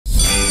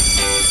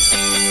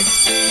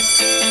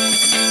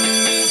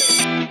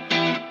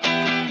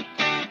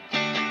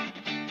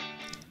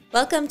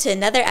Welcome to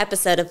another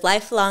episode of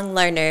Lifelong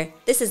Learner.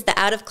 This is the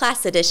Out of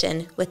Class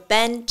edition with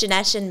Ben,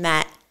 Janesh, and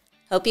Matt.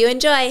 Hope you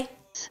enjoy.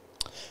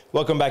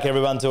 Welcome back,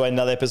 everyone, to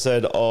another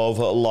episode of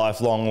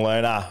Lifelong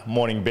Learner.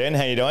 Morning, Ben.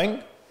 How you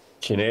doing?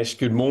 Janesh,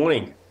 good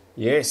morning.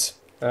 Yes,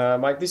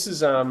 mate. This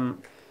is a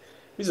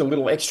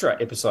little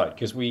extra episode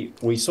because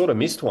we sort of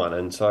missed one,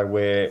 and so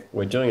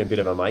we're doing a bit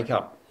of a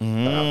makeup.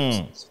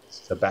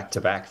 It's a back to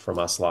back from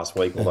us last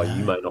week. Although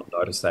you may not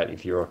notice that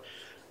if you're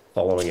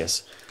following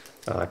us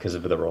because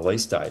of the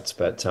release dates.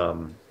 But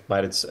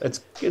mate,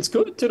 it's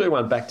good to do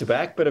one back to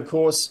back. But of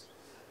course,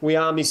 we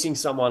are missing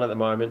someone at the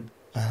moment.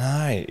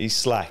 I know. He's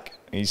slack.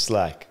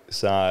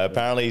 So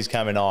apparently he's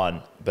coming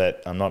on,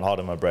 but I'm not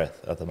holding my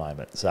breath at the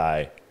moment.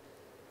 So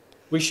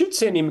we should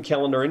send him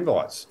calendar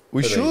invites.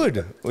 We should.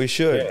 Yeah.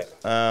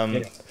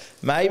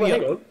 Maybe. Well,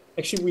 hang on.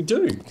 Actually, we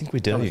do. I think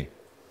we do.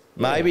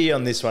 Maybe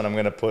on this one, I'm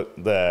going to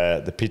put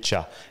the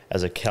picture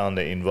as a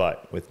calendar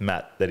invite with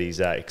Matt that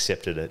he's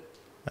accepted it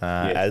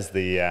as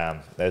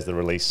the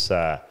release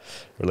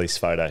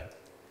photo.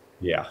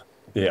 Yeah.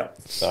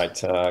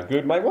 Mate,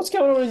 good, mate. What's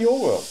going on in your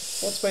world?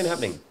 What's been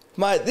happening?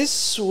 Mate,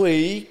 this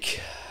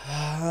week,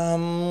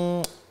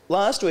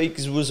 last week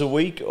was a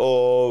week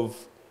of,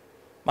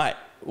 mate,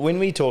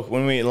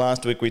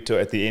 last week we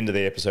talked, at the end of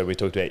the episode, we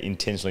talked about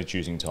intentionally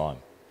choosing time.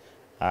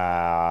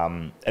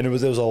 And there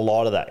was a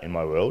lot of that in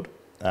my world.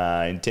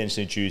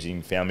 Intentionally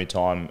choosing family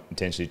time,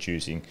 intentionally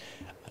choosing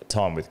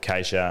time with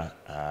Keisha,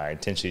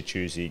 intentionally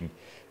choosing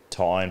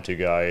time to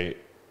go,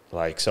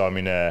 so I'm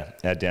in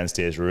our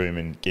downstairs room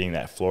and getting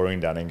that flooring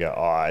done and go,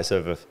 as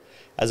of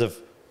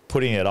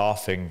putting it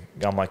off, and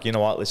I'm like, you know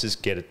what, let's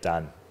just get it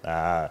done.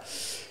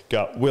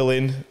 Got Will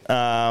in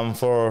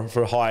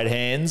for hired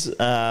hands,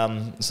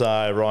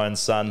 so Ryan's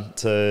son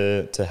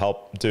to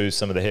help do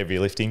some of the heavy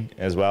lifting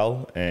as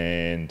well,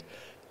 and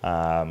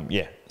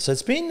so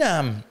it's been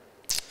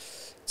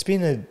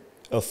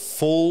a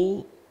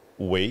full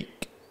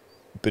week,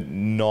 but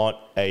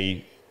not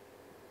a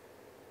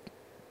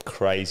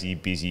crazy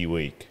busy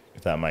week,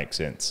 if that makes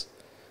sense.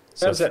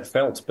 How's that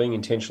felt, being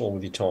intentional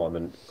with your time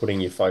and putting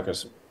your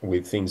focus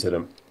with things that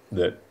at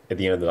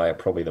the end of the day are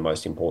probably the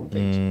most important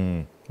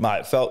things? Mate,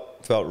 it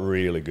felt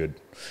really good,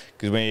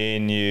 because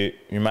when you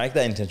make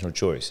that intentional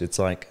choice, it's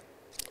like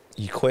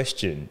you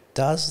question,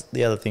 does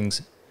the other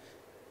things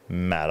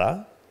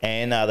matter,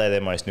 and are they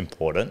the most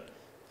important,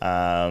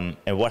 and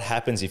what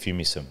happens if you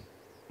miss them?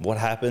 What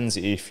happens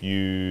if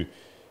you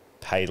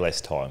pay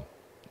less time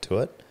to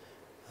it?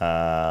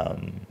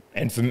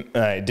 And for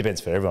it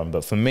depends for everyone,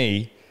 but for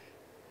me,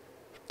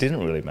 it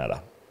didn't really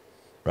matter,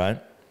 right?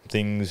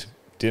 Things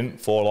didn't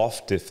fall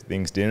off,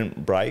 things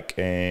didn't break,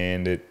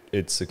 and it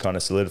kind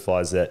of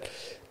solidifies that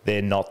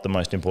they're not the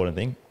most important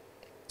thing.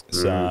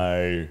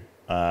 So,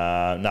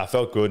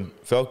 felt good,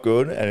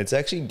 and it's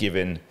actually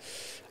given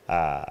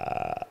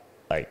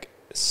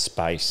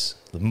space.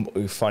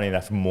 Funny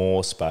enough,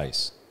 more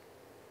space.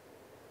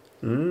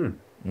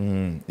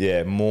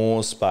 Yeah,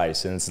 more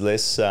space, and it's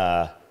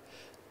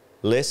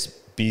less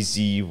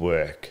busy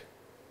work,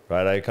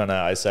 right?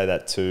 I say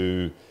that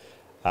to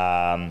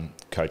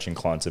coaching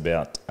clients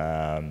about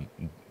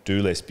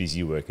do less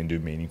busy work and do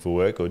meaningful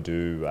work, or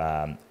do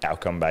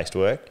outcome-based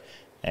work.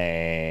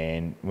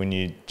 And when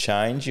you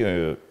change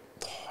your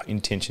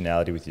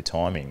intentionality with your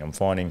timing, I'm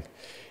finding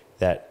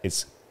that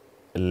it's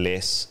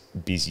less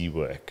busy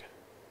work,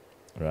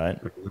 right?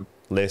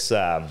 Less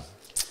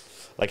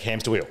less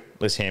hamster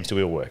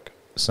wheel work.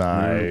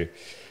 So,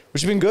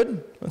 which has been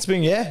good. It's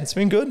been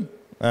good.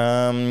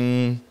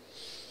 Been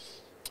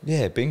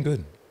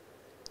good.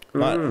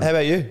 Mate, how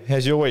about you?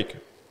 How's your week?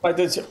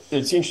 It's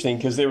interesting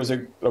because there was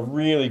a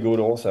really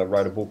good author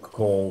wrote a book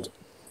called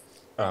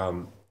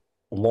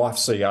Life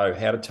CO,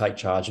 How to Take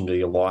Charge and Do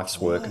Your Life's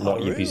Work,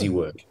 Not Your Busy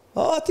Work.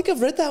 Oh, I think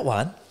I've read that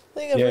one.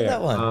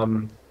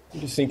 I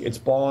just think it's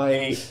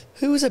by...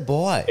 Who is it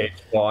by?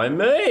 It's by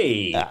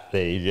me.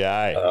 There you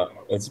go.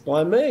 It's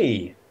by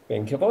me,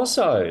 Ben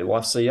Cavasso.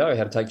 Life CO,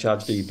 How to Take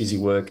Charge, Do Your Busy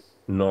Work,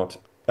 Do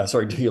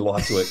Your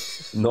Life's Work,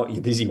 Not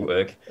Your Busy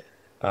Work.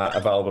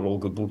 Available at all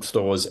good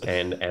bookstores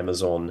and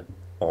Amazon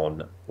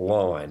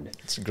online.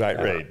 It's a great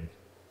read.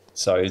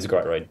 So it's a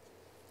great read.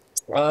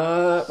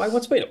 Mate,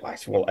 what's been?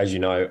 Well, as you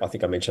know, I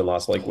think I mentioned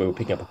last week we were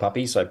picking up a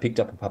puppy. So I picked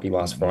up a puppy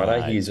last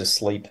Friday. He is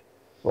asleep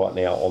right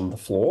now on the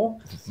floor.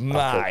 Mate,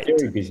 after a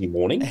very busy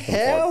morning.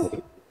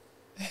 How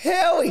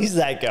is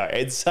that going?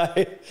 And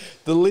so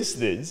the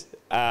listeners,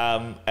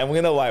 and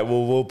we're gonna wait.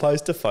 We'll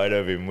post a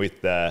photo of him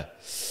with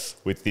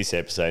this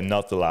episode,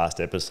 not the last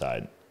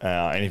episode.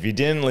 And if you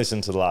didn't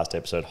listen to the last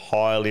episode,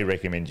 highly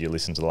recommend you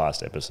listen to the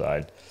last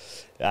episode.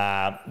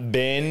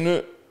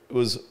 Ben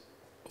was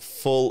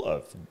full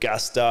of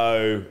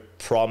gusto,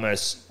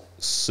 promise,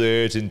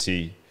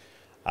 certainty.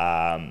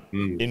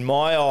 In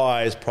my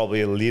eyes,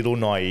 probably a little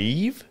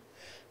naive.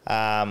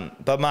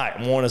 But mate,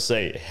 I want to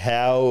see,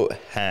 how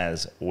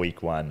has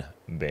week one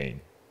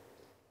been?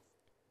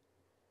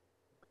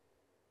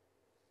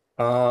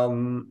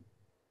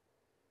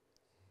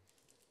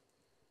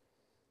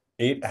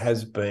 It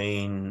has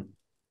been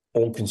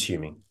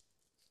all-consuming.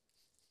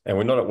 And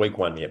we're not at week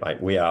 1 yet,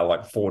 mate. We are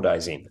like 4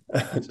 days in.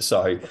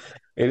 So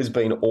it has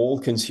been all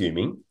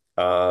consuming.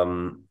 I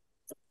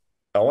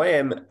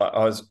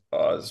was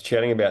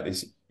chatting about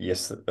this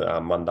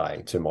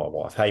Monday to my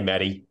wife. Hey,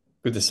 Maddie,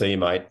 good to see you,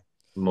 mate.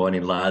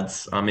 Morning,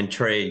 lads. I'm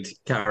intrigued.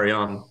 Carry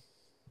on.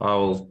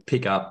 I'll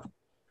pick up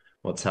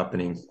what's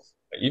happening.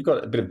 You've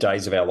got a bit of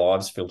Days of Our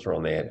Lives filter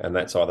on there, and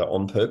that's either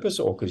on purpose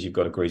or because you've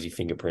got a greasy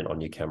fingerprint on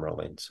your camera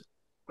lens.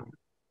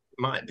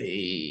 Might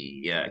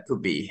be, yeah, it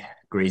could be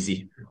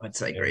greasy. I'd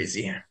say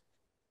greasy.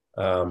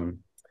 A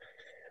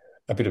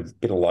bit of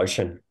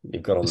lotion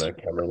you've got on the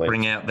camera lens.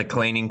 Bring out the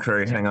cleaning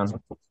crew. Hang on.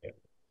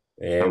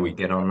 Yeah, we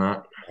get on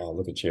that. Oh,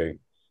 look at you.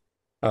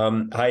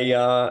 Hey,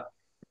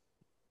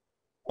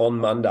 on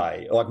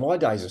Monday, like my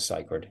days are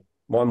sacred.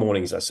 My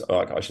mornings are,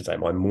 like I should say,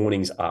 my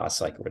mornings are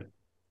sacred.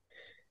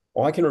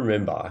 I can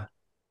remember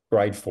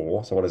grade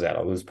 4. So what is that?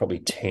 I was probably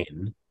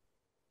 10.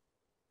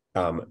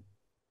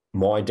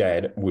 My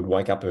dad would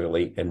wake up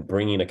early and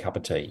bring in a cup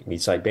of tea.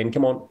 He'd say, Ben,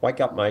 come on, wake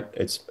up, mate.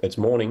 It's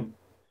morning.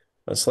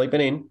 I'm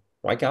sleeping in.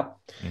 Wake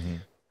up. Mm-hmm.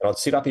 And I'd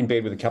sit up in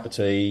bed with a cup of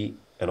tea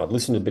and I'd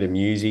listen to a bit of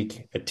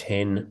music at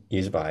 10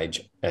 years of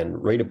age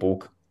and read a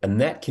book.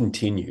 And that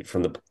continued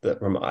from the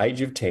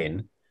age of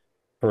 10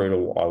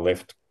 through I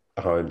left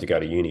home to go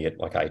to uni at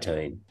like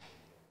 18.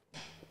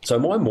 So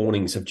my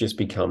mornings have just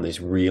become this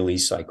really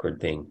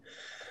sacred thing.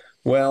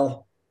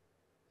 Well,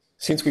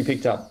 since we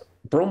picked up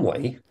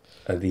Bromley.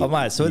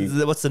 Mate, so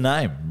what's the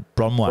name?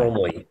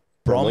 Bromley.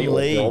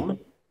 Bromley.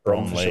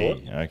 Brom for short.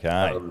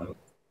 Okay.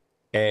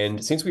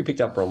 And since we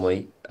picked up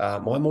Bromley,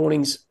 my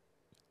mornings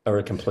are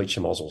a complete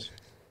schmozzle,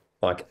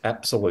 like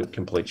absolute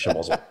complete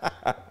schmozzle.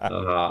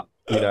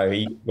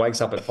 He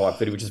wakes up at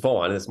 5:30, which is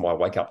fine. That's my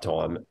wake up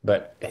time.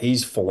 But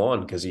he's full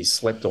on because he's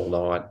slept all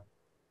night.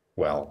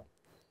 Well,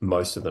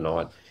 most of the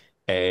night.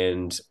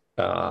 And,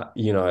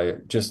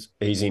 just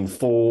he's in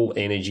full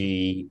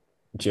energy,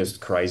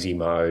 just crazy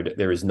mode.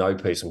 There is no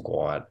peace and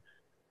quiet.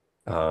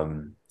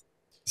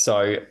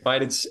 So,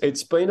 mate,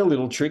 it's been a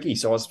little tricky.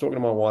 So I was talking to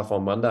my wife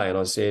on Monday and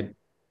I said,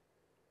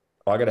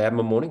 I got to have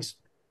my mornings.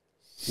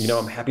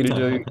 I'm happy to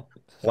do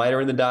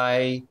later in the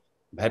day.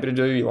 I'm happy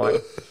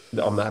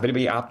to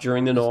be up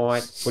during the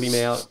night, put him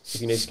out if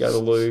he needs to go to the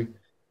loo.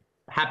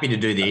 Happy to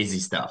do the easy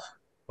stuff.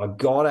 I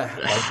gotta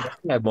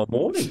have my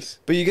mornings.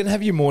 But you're going to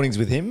have your mornings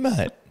with him,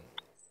 mate.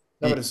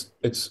 No, but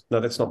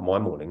that's not my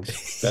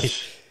mornings.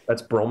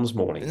 That's Brom's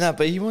mornings. No,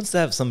 but he wants to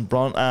have some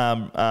Brom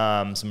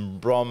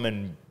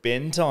and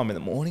Ben time in the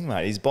morning,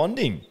 mate. He's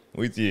bonding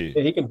with you.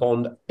 Yeah, he can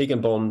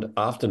bond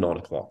after 9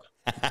 o'clock.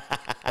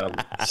 And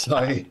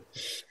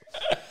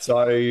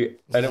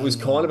it was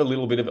kind of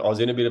I was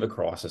in a bit of a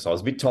crisis. I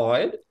was a bit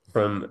tired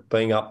from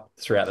being up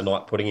throughout the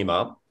night, putting him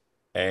up,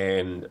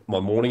 and my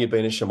morning had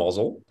been a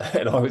schmozzle,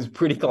 and I was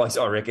pretty close,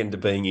 I reckon, to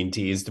being in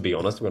tears, to be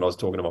honest, when I was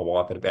talking to my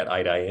wife at about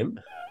 8 a.m.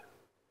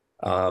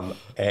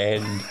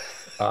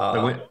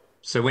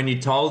 So when you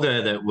told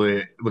her that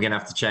we're going to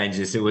have to change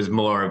this, it was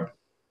more,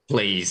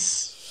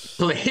 please,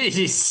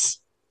 let's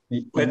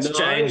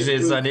change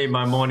this. I need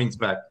my mornings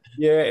back.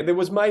 Yeah, there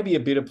was maybe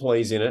a bit of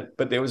please in it,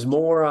 but there was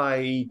more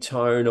a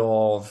tone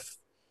of,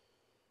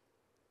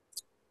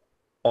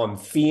 I'm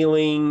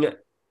feeling,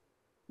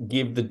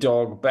 give the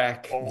dog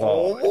back.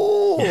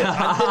 Oh,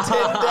 after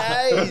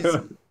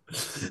 10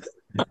 days.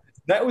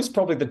 That was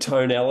probably the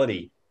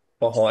tonality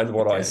behind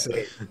what I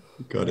said.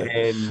 Got it.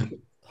 And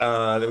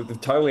they were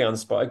totally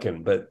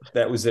unspoken, but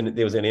there was an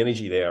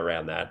energy there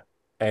around that.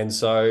 And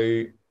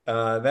so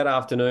that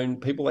afternoon,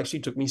 people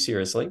actually took me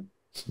seriously.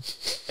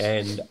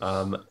 And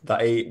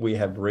we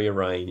have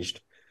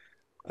rearranged.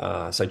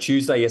 So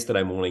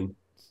yesterday morning,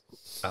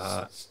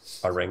 I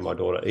rang my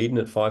daughter Eden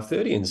at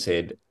 5:30 and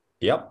said,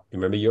 "Yep,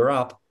 remember you're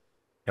up.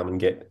 Come and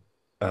get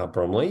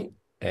Bromley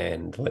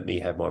and let me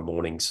have my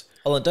mornings."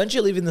 Hold on, don't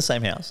you live in the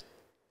same house?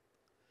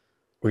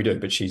 We do,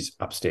 but she's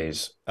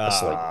upstairs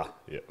asleep.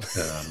 Yeah.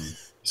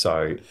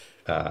 So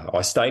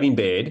I stayed in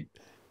bed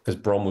because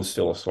Brom was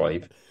still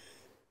asleep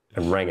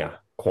and rang her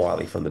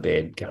quietly from the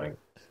bed going,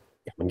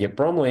 "Come and get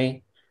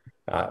Bromley."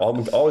 I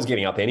was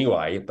getting up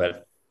anyway,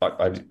 but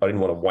I didn't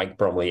want to wake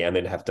Bromley and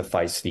then have to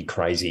face the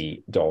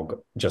crazy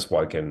dog just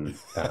woken.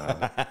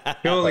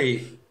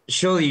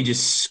 Surely you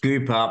just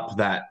scoop up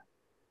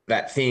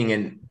that thing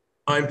and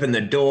open the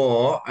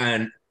door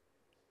and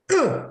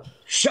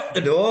shut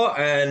the door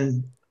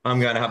and I'm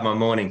going to have my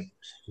morning.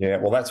 Yeah,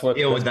 well, that's what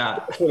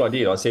I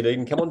did. I said,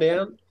 Eden, come on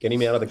down, get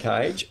him out of the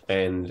cage,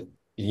 and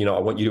I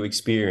want you to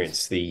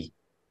experience the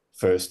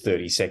first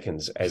 30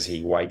 seconds as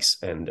he wakes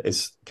and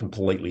is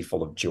completely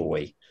full of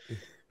joy.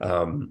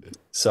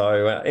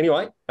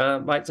 Anyway,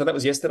 mate, so that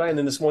was yesterday, and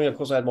then this morning, of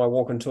course, I had my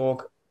walk and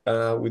talk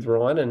with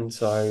Ryan, and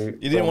so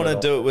you didn't want to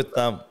do it with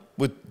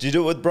did you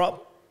do it with Brom?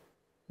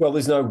 Well,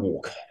 there's no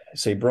walk.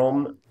 See,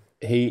 Brom,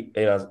 he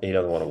doesn't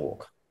want to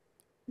walk.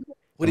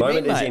 What The do you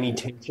moment mean, there's mate? any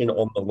tension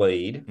on the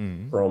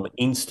lead, Brom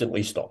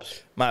instantly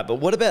stops. Mate,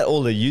 but what about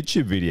all the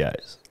YouTube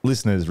videos?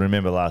 Listeners,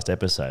 remember last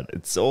episode.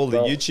 It's all the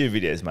YouTube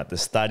videos, mate, the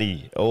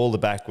study, all the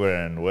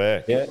background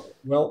work. Yeah,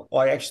 well,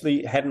 I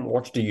actually hadn't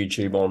watched a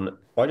YouTube on.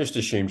 I just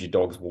assumed your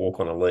dogs walk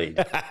on a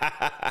lead.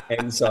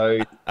 And so,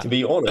 to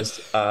be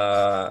honest,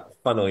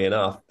 funnily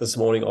enough, this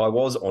morning I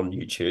was on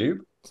YouTube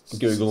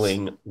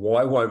Googling,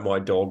 why won't my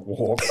dog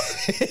walk?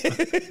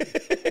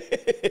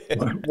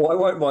 Why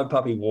won't my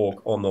puppy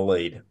walk on the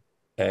lead?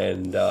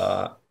 And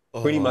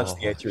pretty much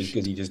the answer is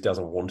because he just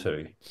doesn't want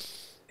to.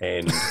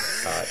 And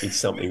it's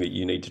something that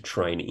you need to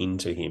train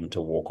into him to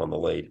walk on the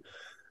lead.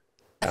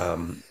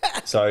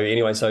 So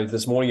anyway, so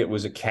this morning it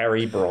was a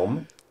carry,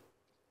 Brom,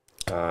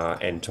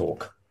 and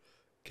talk.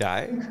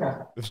 Okay.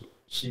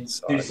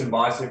 Do some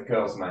bicep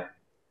curls, mate.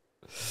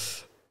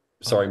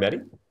 Sorry,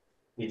 Maddie?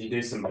 Did you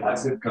do some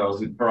bicep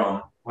curls with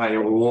Brom while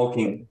you were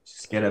walking?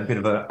 Just get a bit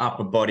of an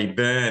upper body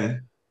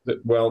burn.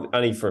 Well,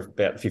 only for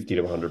about 50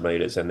 to 100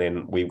 metres, and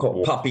then we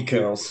Got puppy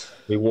curls.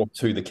 We walked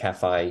to the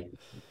cafe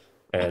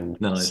and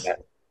Nice. sat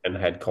and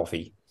had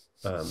coffee.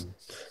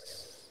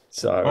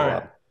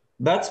 So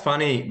That's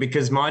funny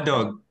because my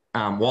dog,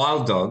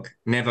 Wild Dog,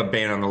 never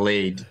been on the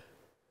lead.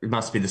 It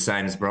must be the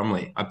same as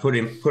Bromley. I put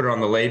her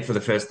on the lead for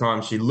the first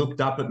time. She looked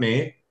up at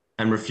me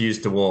and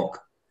refused to walk.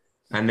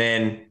 And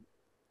then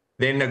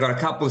I got a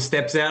couple of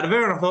steps out of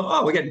her and I thought,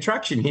 oh, we're getting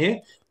traction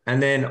here.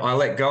 And then I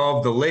let go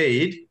of the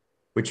lead,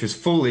 which was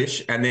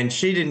foolish. And then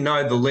she didn't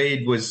know the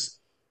lead was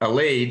a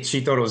lead.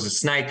 She thought it was a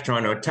snake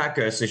trying to attack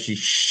her. So she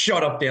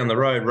shot off down the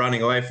road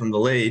running away from the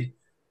lead.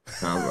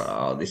 I was like,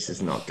 oh, this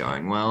is not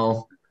going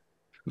well.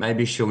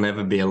 Maybe she'll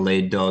never be a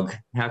lead dog.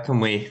 How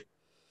can we?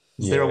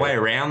 Is there a way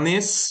around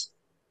this?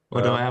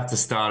 Or do I have to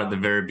start at the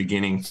very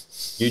beginning?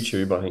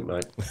 YouTube, I think,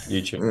 mate.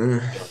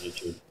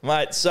 YouTube.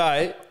 Mate,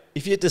 so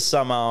if you had to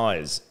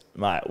summarize,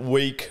 mate,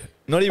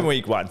 not even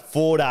week 1,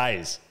 4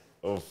 days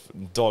of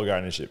dog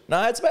ownership.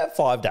 No, it's about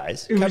 5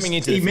 days. He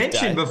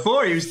mentioned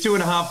before he was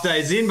 2.5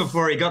 days in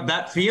before he got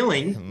that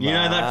feeling. You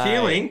know that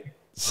feeling?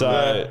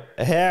 So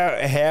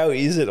how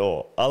is it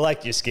all? I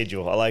like your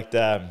schedule. I like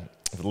for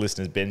the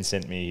listeners, Ben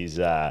sent me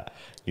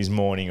his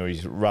morning or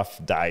his rough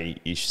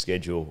day-ish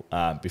schedule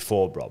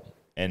before Brom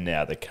and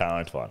now the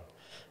current one.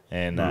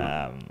 And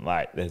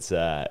mate, that's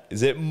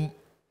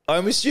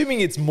I'm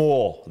assuming it's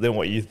more than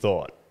what you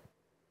thought.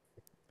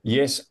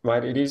 Yes,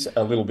 mate, it is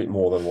a little bit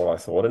more than what I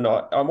thought, and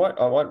I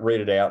might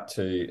read it out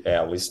to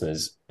our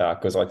listeners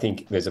because I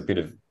think there's a bit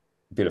of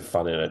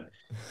fun in it.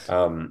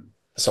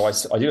 So I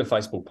did a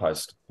Facebook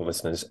post for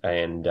listeners,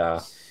 and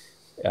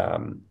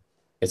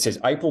it says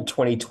April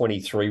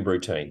 2023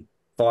 routine: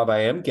 5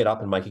 a.m. get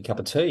up and make a cup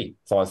of tea.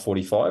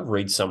 5:45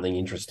 read something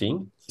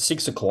interesting.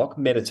 6 o'clock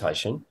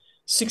meditation.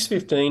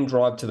 6:15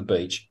 drive to the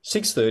beach.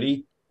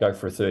 6:30 go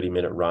for a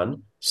 30-minute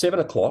run. 7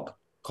 o'clock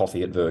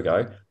coffee at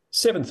Virgo.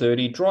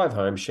 7:30 drive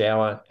home,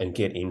 shower, and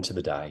get into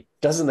the day.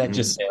 Doesn't that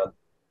just sound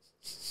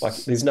like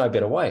there's no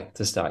better way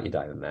to start your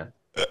day than that?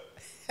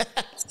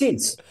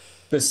 Since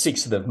the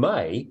 6th of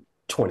May,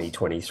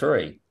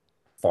 2023,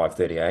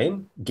 5:30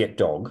 a.m. get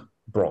dog,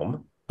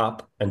 Brom,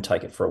 up and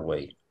take it for a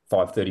wee.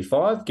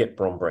 5:35 get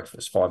Brom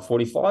breakfast.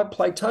 5:45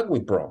 play tug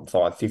with Brom.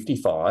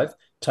 5:55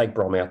 take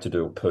Brom out to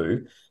do a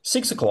poo.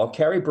 6 o'clock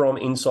carry Brom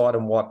inside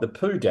and wipe the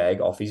poo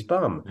dag off his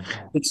bum.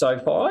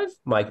 6:05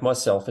 make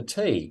myself a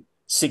tea.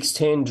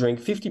 6:10 drink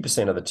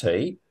 50% of the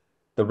tea.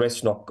 The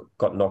rest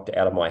got knocked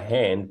out of my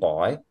hand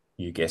by,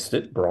 you guessed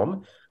it,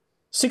 Brom.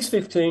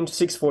 6:15 to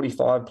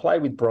 6:45 play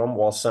with Brom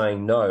while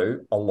saying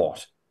no a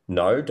lot.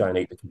 No, don't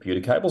eat the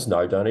computer cables.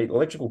 No, don't eat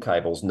electrical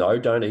cables. No,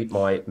 don't eat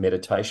my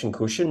meditation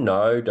cushion.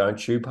 No, don't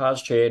chew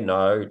Pa's chair.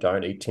 No,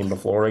 don't eat timber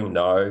flooring.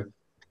 No,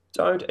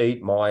 don't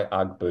eat my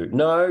Ugg boot.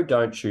 No,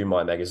 don't chew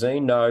my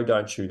magazine. No,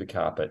 don't chew the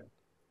carpet.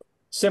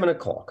 7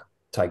 o'clock,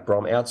 take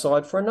Brom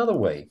outside for another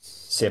wee.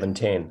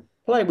 7:10,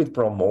 play with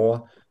Brom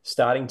more,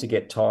 starting to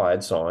get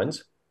tired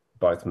signs,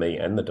 both me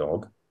and the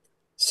dog.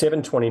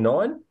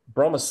 7:29,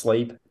 Brom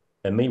asleep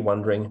and me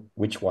wondering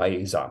which way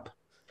is up.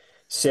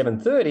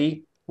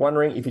 7:30,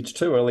 wondering if it's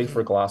too early for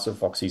a glass of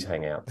Foxy's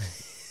Hangout.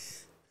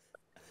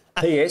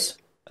 P.S.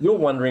 You're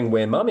wondering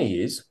where Mummy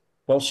is.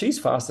 Well, she's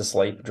fast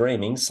asleep,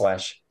 dreaming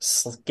 /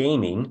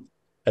 scheming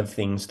of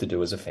things to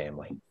do as a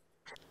family.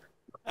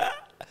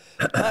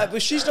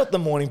 But she's not the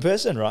morning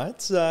person,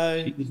 right?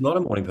 So She's not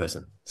a morning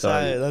person.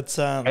 So that's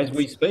as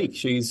we speak,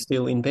 she's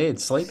still in bed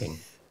sleeping.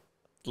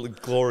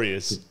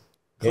 Glorious.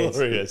 Yes.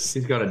 Glorious.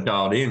 She's got it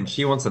dialed in.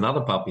 She wants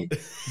another puppy.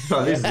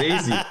 Oh, this is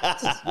easy.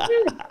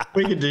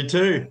 We can do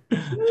 2.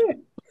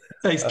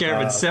 Takes care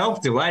of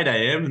itself till 8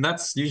 a.m. and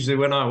that's usually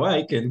when I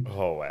wake. And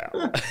Oh,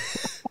 wow.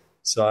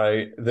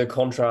 So the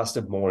contrast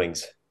of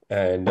mornings.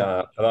 And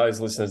for those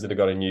listeners that have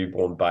got a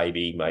newborn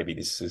baby, maybe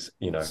this is,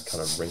 kind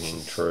of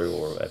ringing true,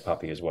 or a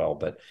puppy as well.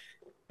 But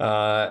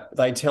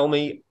they tell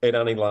me it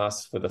only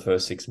lasts for the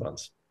first 6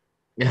 months.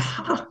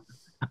 I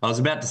was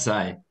about to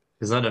say,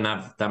 because I don't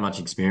have that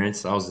much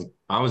experience. I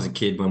was a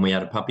kid when we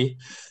had a puppy.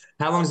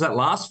 How long does that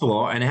last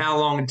for? And how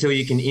long until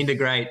you can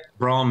integrate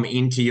Brom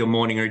into your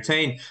morning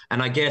routine? And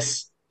I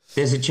guess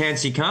there's a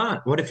chance you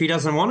can't. What if he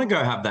doesn't want to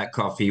go have that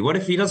coffee? What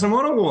if he doesn't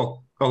want to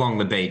walk along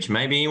the beach?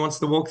 Maybe he wants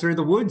to walk through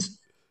the woods.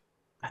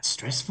 That's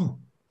stressful.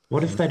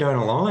 What if they don't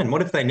align?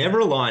 What if they never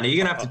align? Are you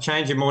going to have to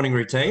change your morning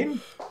routine?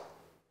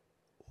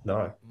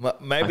 No.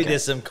 Maybe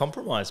there's some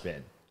compromise,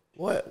 man.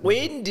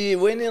 When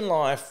in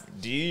life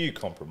do you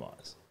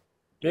compromise?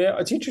 Yeah,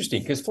 it's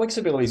interesting because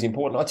flexibility is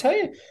important. I tell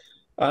you,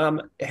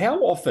 how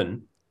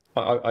often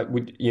I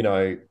would,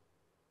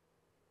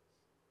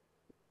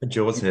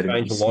 Jaws heard him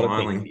change a lot of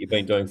things smiling. that you've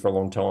been doing for a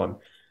long time.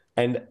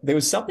 And there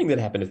was something that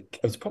happened, it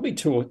was probably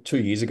 2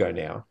 years ago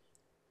now.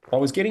 I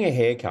was getting a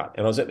haircut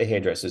and I was at the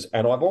hairdresser's,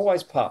 and I've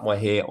always part my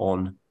hair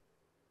on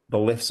the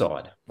left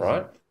side,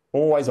 right?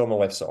 Always on the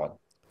left side.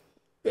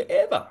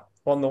 Forever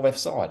on the left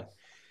side.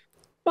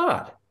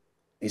 But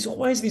there's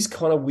always this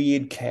kind of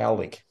weird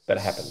cowlick that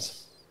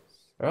happens,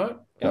 right?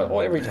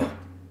 Every time.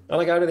 And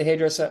I go to the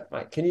hairdresser,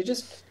 mate, can you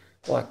just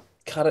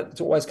cut it?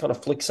 It always kind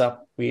of flicks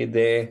up weird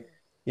there.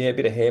 Yeah, a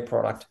bit of hair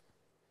product.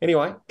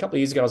 Anyway, a couple of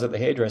years ago, I was at the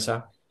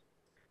hairdresser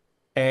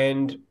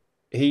and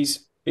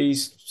he's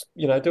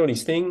doing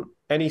his thing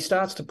and he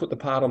starts to put the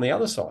part on the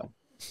other side.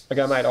 I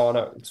go, mate, oh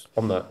no, it's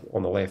on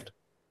the left.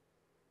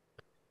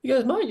 He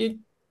goes, mate,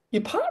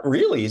 your part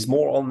really is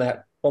more on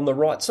the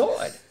right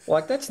side.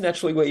 Like that's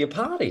naturally where your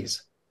part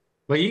is.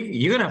 Well,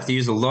 you're going to have to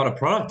use a lot of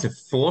product to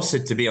force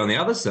it to be on the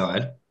other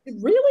side.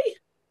 Really?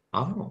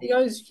 Oh. He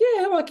goes,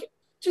 yeah,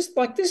 just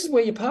this is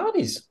where your part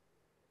is.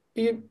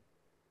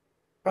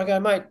 I go,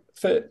 mate,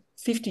 for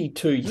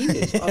 52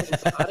 years, I've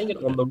been parting it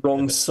on the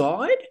wrong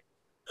side.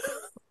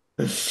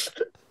 And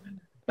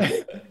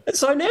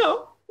so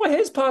now my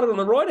hair's parted on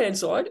the right-hand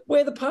side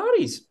where the part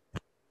is.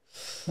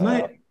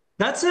 Mate,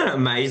 that's an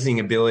amazing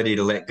ability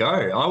to let go.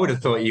 I would have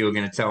thought you were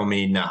going to tell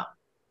me, nah,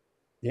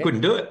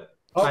 couldn't do it.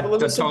 Well, there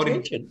was some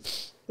tension.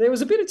 There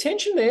was a bit of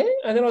tension there.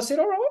 And then I said,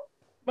 all right,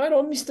 mate,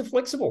 I'm Mr.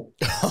 Flexible.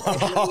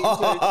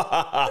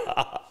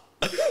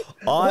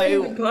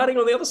 I'm parting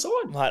on the other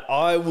side. Mate,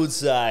 I would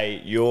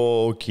say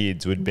your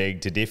kids would beg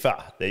to differ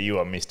that you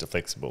are Mr.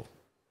 Flexible.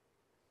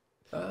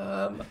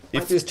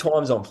 If there's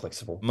times I'm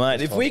flexible.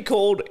 Mate, if we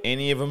called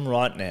any of them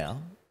right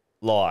now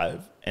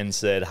live and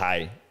said,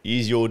 hey,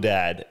 is your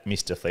dad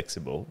Mr.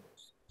 Flexible?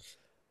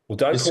 Well,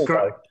 don't call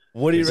both.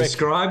 What do you reckon?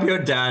 Describe your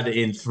dad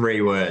in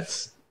 3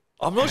 words.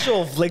 I'm not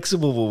sure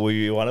flexible will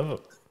be one of them.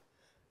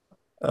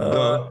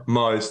 The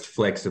most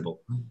flexible.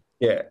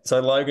 Yeah. So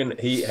Logan,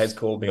 he has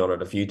called me on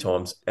it a few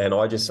times, and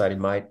I just say to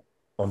him, mate,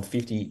 I'm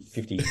 55.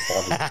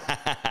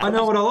 I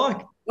know what I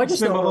like. I just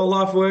spent my whole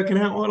life working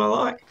out what I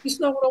like. Just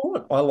know what I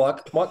want. I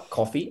like my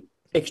coffee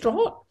extra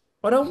hot.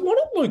 I don't want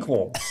it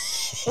lukewarm.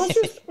 I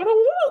don't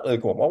want it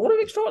lukewarm. I want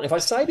it extra hot. If I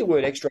say the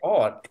word extra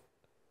hot,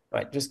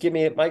 mate, just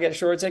make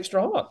sure it's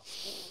extra hot.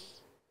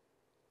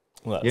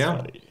 Well, that's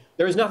funny.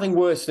 There is nothing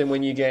worse than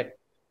when you get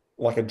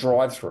like a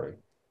drive-through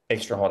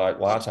extra hot oat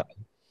latte.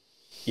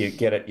 You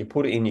get it, you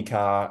put it in your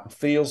car, it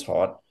feels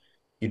hot,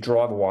 you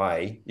drive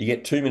away, you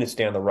get 2 minutes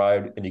down the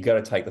road and you got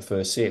to take the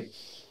first sip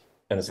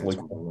and it's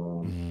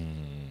lukewarm.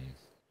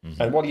 Mm-hmm.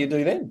 And what do you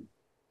do then?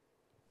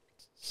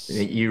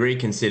 You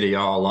reconsider your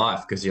whole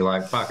life because you're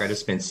like, fuck, I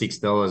just spent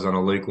 $6 on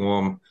a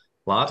lukewarm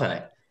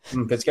latte.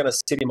 It's going to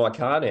sit in my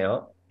car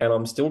now and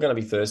I'm still going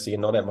to be thirsty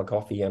and not have my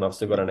coffee and I've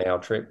still got an hour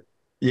trip.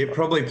 You're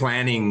probably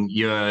planning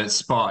your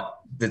spot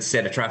that's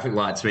set of traffic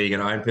lights where you're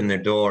going to open the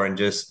door and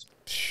just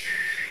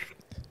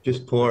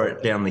pour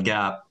it down the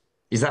gap.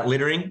 Is that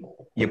littering?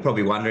 You're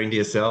probably wondering to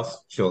yourself.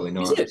 Surely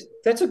not. Is it?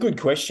 That's a good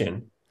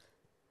question.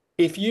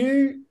 If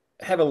you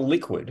have a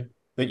liquid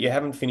that you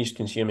haven't finished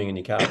consuming in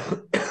your car,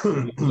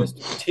 you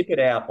just tip it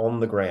out on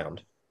the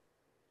ground.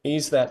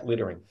 Is that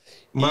littering?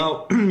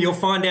 Well, you'll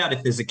find out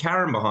if there's a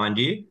Karen behind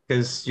you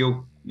because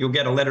you'll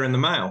get a letter in the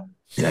mail.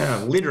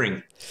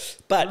 Littering.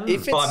 But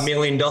if it's $5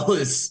 million.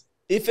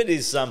 If it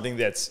is something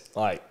that's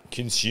like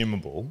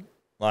consumable,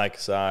 like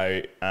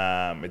so,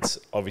 it's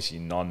obviously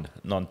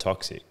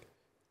non-toxic.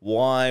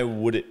 Why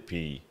would it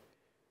be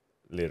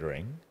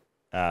littering?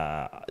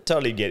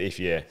 Totally get if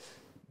you're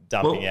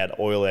dumping out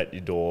oil at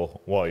your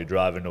door while you're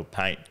driving or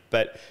paint.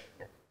 But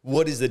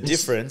what is the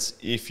difference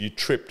if you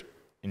tripped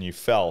and you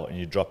fell and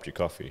you dropped your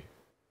coffee?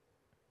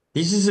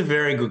 This is a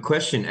very good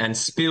question and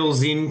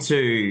spills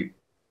into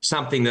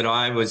something that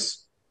I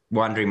was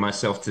wondering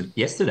myself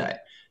yesterday.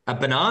 A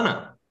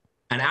banana,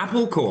 an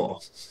apple core.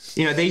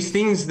 These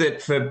things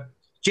that for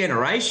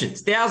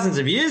generations, thousands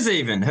of years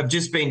even, have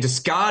just been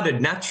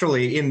discarded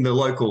naturally in the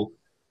local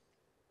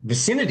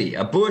vicinity.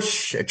 A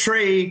bush, a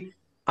tree.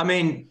 I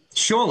mean,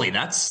 surely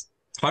that's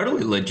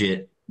totally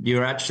legit.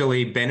 You're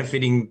actually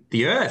benefiting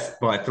the earth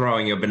by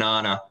throwing your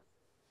banana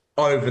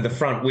over the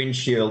front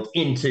windshield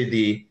into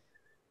the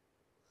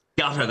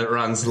gutter that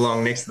runs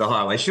along next to the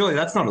highway. Surely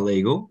that's not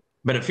illegal,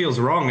 but it feels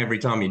wrong every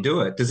time you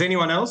do it. Does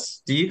anyone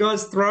else? Do you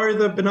guys throw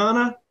the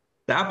banana,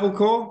 the apple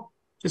core?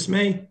 Just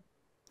me?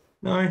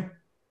 No?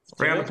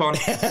 Round upon.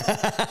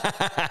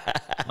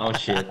 Oh,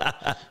 shit.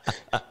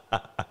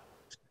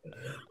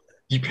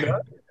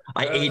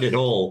 I eat it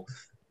all.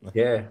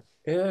 Yeah.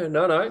 Yeah,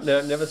 no,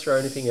 never throw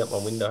anything out my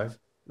window.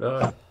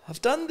 No.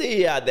 I've done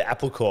the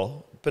apple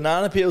core,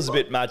 Banana peel's a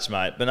bit much,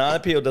 mate. Banana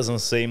peel doesn't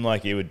seem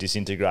like it would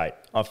disintegrate.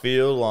 I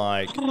feel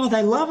like... Oh,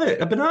 they love it.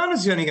 A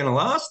banana's only going to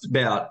last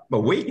about a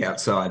week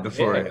outside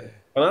before it...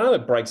 Banana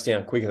breaks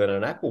down quicker than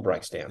an apple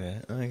breaks down.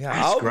 Yeah, okay.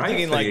 That's I'm great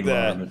thinking for the like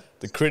environment.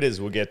 the critters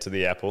will get to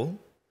the apple.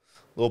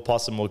 Little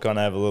possum will kind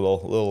of have a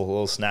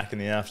little snack in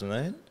the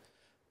afternoon.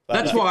 But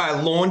That's why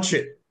I launch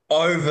it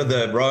over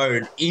the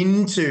road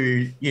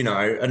into,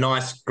 a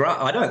nice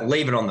I don't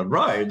leave it on the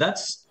road.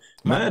 That's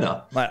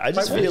murder. Mate, I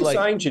just What are feel you like...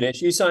 saying,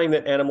 Janesh? You're saying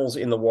that animals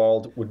in the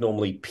wild would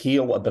normally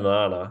peel a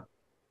banana,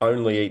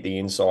 only eat the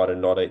inside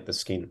and not eat the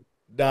skin?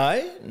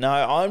 No,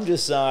 I'm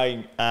just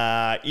saying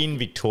in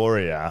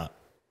Victoria,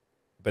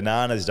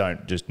 bananas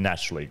don't just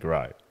naturally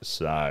grow.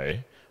 So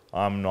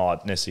I'm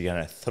not necessarily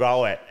going to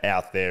throw it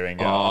out there and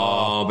go,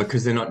 Oh,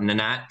 because they're not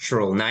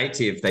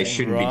native. They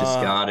shouldn't be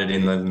discarded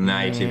in the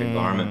native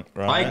environment.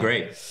 right. I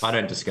agree. I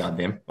don't discard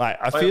them. Mate,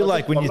 I feel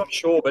like when I'm you... not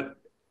sure, but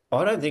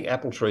I don't think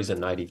apple trees are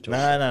native to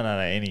us. No.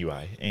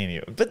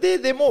 Anyway. But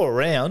they're more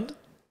around.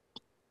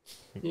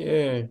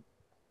 Yeah.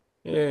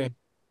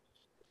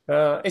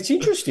 It's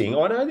interesting.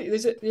 I know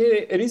it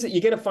is.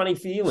 You get a funny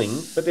feeling,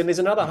 but then there's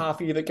another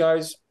half of you that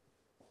goes,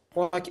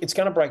 like, it's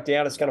going to break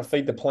down. It's going to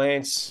feed the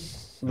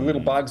plants. The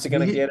little bugs are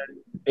going to get it.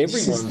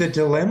 This is the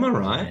dilemma,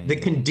 right? The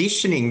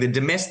conditioning, the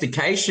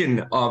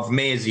domestication of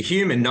me as a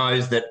human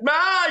knows that,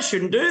 I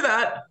shouldn't do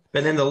that.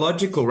 But then the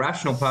logical,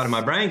 rational part of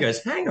my brain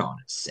goes, hang on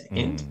a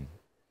second.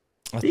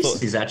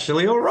 This is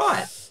actually all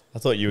right. I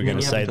thought you were going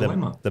to say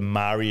dilemma. the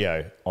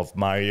Mario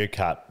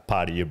Kart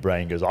part of your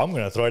brain goes, I'm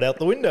going to throw it out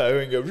the window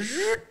and go,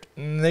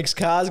 and the next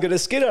car's going to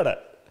skid on it.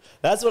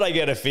 That's what I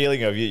get a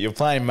feeling of. You're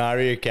playing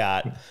Mario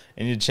Kart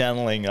and you're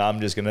channeling, I'm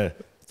just going to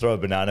throw a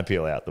banana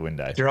peel out the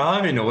window.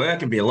 Driving to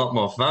work would be a lot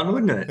more fun,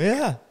 wouldn't it?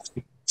 Yeah.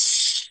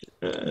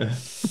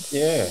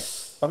 Yeah.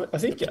 I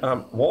think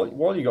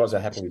while you guys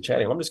are happily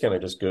chatting, I'm just going to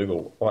just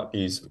Google what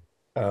is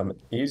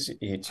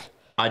it...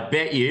 I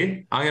bet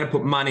you, I'm going to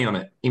put money on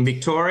it. In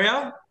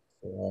Victoria,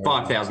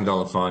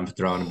 $5,000 fine for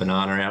throwing a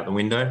banana out the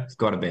window. It's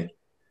got to be.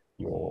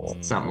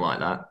 Something like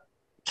that.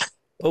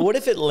 But what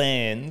if it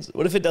lands?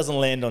 What if it doesn't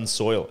land on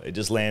soil? It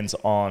just lands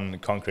on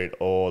concrete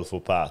or the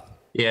footpath.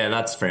 Yeah,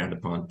 that's frowned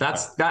upon.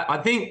 I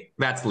think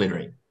that's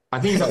littering. I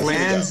think if it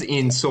lands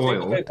in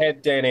soil. We've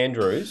had Dan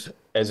Andrews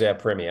as our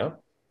premier.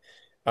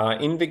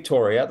 In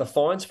Victoria, the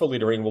fines for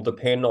littering will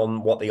depend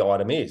on what the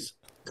item is.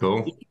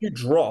 Cool. If you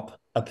drop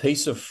a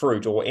piece of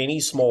fruit or any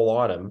small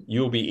item,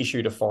 you'll be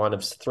issued a fine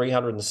of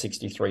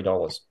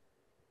 $363.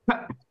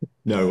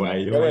 No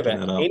way. You're However,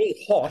 making that up.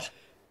 any hot,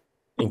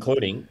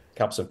 including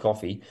cups of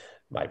coffee,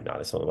 maybe no,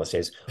 that's not what it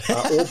says,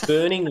 or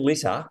burning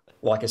litter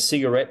like a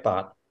cigarette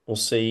butt will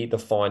see the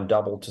fine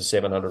double to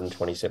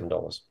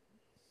 $727.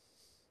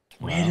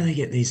 Where do they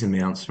get these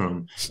amounts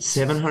from?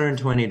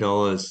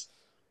 $720.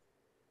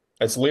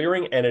 It's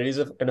littering and it is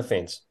an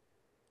offence.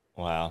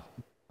 Wow.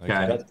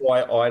 Okay. That's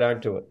why I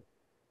don't do it.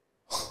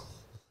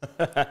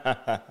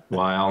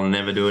 Why I'll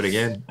never do it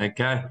again.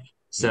 Okay.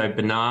 So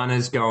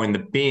bananas go in the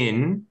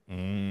bin,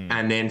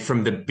 and then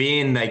from the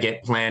bin they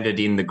get planted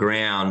in the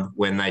ground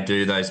when they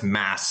do those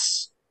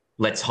mass,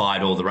 let's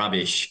hide all the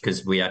rubbish,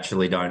 because we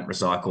actually don't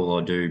recycle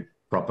or do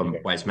proper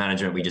waste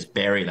management. We just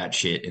bury that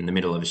shit in the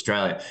middle of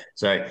Australia.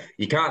 So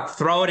you can't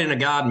throw it in a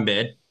garden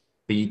bed,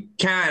 but you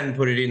can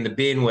put it in the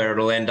bin where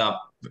it'll end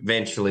up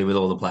eventually with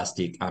all the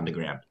plastic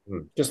underground.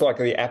 Just like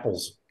the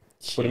apples.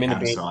 Put them in the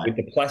bin with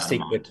the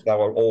plastic that they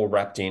were all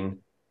wrapped in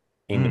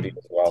the bin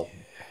as well.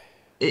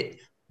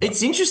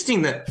 It's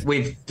interesting that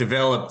we've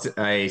developed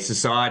a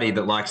society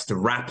that likes to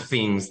wrap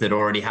things that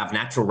already have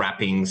natural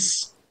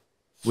wrappings.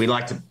 We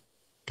like to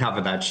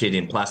cover that shit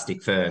in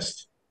plastic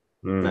first.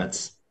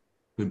 That's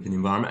good for the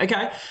environment.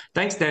 Okay,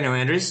 thanks, Daniel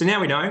Andrews. So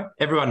now we know,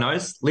 everyone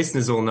knows,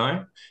 listeners all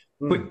know,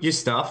 put your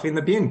stuff in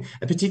the bin,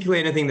 particularly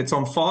anything that's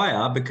on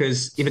fire,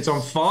 because if it's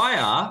on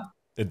fire,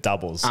 it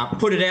doubles.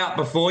 Put it out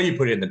before you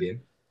put it in the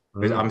bin.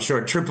 I'm sure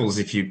it triples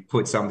if you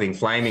put something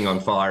flaming on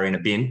fire in a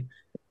bin.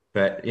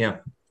 But yeah,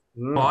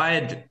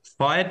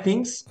 fired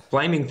things,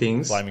 flaming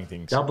things,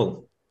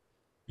 double.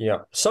 Yeah,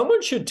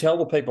 someone should tell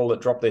the people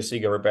that drop their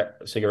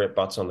cigarette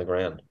butts on the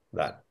ground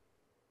that.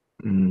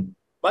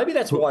 Maybe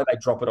that's why they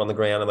drop it on the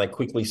ground and they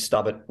quickly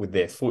stub it with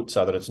their foot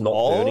so that it's not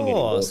burning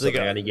anymore. So they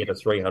only get a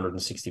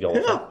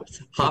 $360 fine.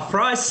 Half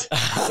price.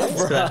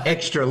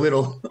 Extra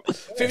little.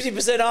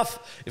 50%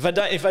 off. If I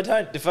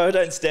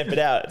don't stamp it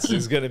out, it's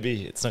not going to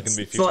be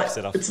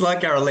 50% off. It's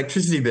like our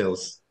electricity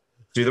bills.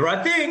 Do the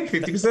right thing,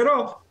 50%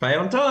 off. Pay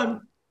on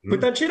time.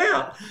 Put that shit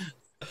out.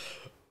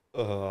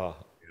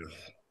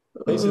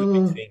 These are the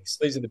big things.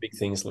 These are the big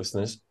things,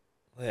 listeners.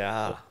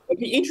 Yeah. I'd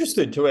be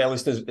interested to our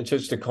listeners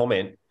just to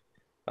comment,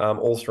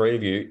 all three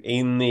of you,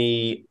 in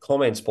the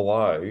comments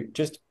below.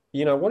 Just,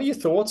 what are your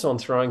thoughts on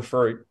throwing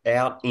fruit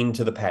out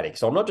into the paddock?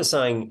 So I'm not just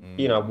saying,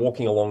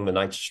 walking along the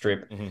nature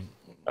strip,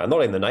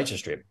 not in the nature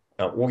strip,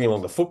 walking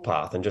along the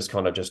footpath and just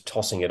kind of just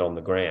tossing it on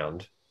the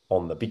ground,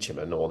 on the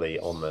bitumen or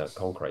on the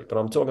concrete. But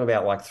I'm talking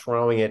about like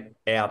throwing it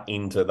out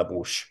into the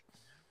bush.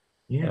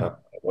 Yeah.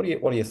 What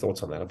are your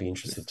thoughts on that? I'd be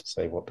interested to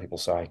see what people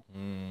say.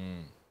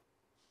 Me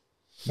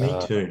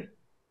too.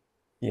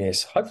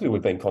 Yes, hopefully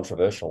we've been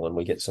controversial and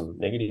we get some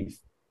negative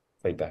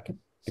feedback.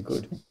 Be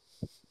good.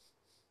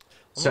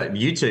 So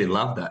you two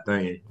love that,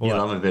 don't you? You What?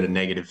 love a bit of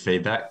negative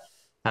feedback.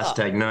 Ah.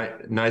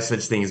 Hashtag no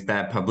such thing as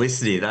bad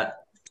publicity. That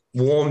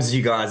warms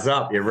you guys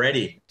up. You're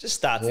ready. Just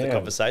starts the Yeah.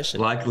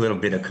 conversation. Like a little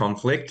bit of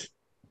conflict.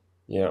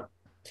 Yeah.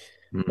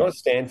 Mm. Got to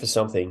stand for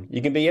something.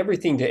 You can be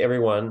everything to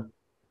everyone,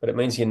 but it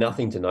means you're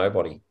nothing to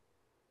nobody.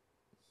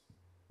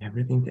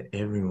 Everything to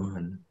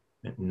everyone,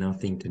 but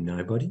nothing to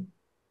nobody.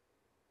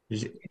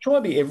 Is it- You try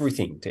to be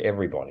everything to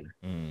everybody.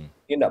 Mm.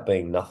 You end up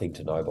being nothing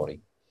to nobody.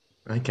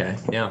 Okay,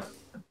 yeah.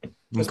 In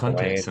Just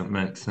context, bland.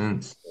 that makes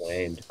sense.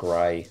 Bland,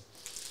 grey.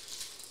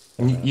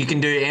 You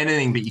can do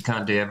anything, but you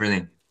can't do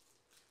everything.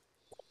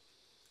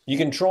 You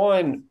can try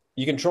and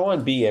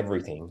be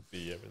everything.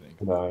 Be everything.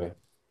 You know,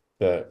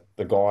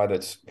 the guy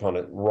that's kind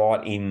of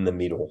right in the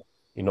middle.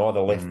 You're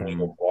neither left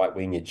wing or right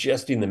wing. You're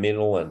just in the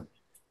middle, and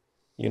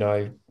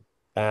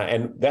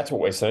and that's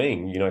what we're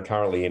seeing.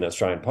 Currently in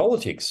Australian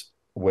politics,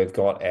 we've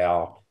got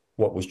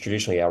what was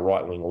traditionally our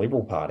right wing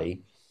Liberal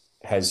Party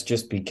has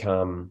just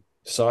become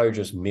so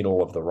just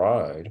middle of the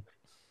road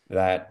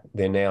that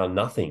they're now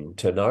nothing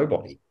to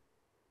nobody,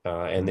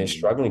 and they're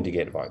struggling to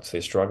get votes.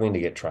 They're struggling to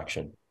get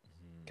traction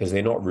because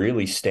they're not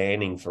really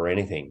standing for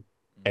anything.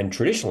 And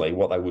traditionally,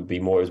 what they would be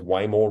more is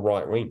way more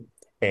right wing,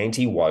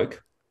 anti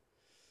woke,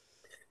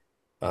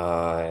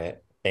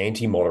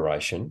 anti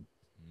moderation,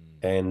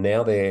 and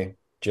now they're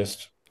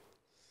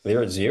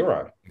at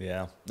zero.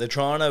 Yeah, they're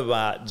trying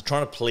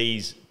to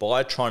please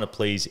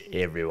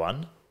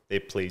everyone.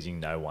 They're pleasing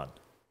no one.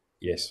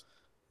 Yes.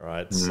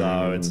 Right.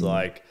 So it's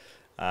like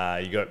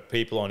you got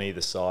people on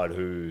either side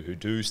who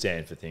do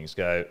stand for things.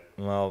 Go,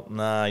 well,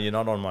 nah, you're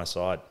not on my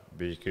side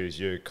because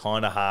you're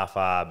kind of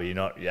half-are, but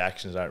your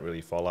actions don't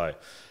really follow.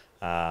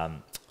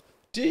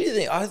 Do you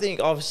think? I think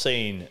I've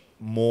seen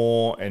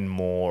more and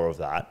more of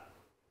that,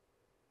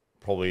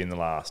 probably in the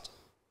last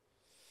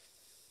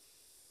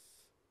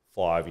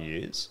 5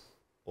 years,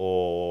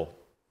 or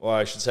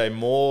I should say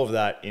more of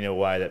that in a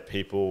way that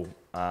people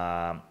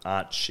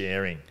aren't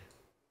sharing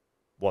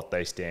what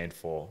they stand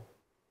for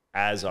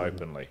as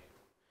openly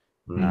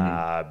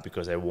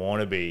because they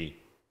want to be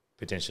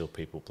potential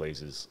people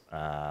pleasers,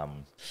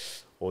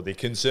 or they're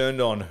concerned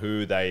on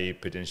who they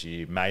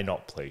potentially may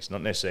not please,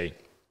 not necessarily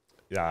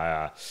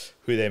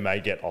who they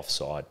may get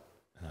offside.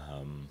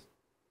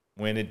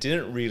 When it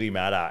didn't really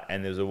matter,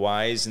 and there's a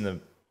ways in the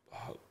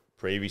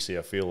previously,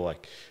 I feel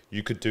like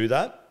you could do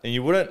that, and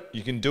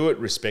you can do it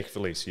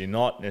respectfully, so you're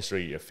not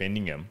necessarily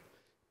offending them,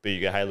 but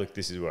you go, hey, look,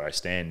 this is where I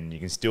stand, and you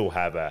can still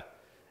have a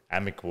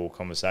amicable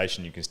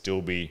conversation. You can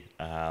still be,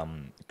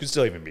 could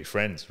still even be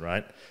friends,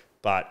 right?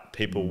 But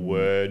people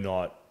were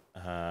not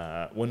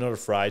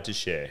afraid to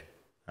share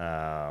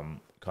kind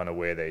of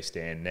where they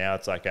stand. Now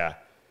it's like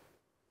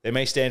they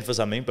may stand for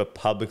something, but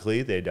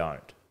publicly they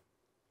don't.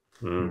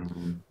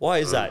 Why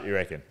is that, you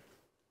reckon?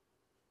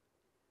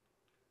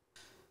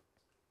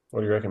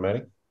 What do you reckon,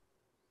 Matty?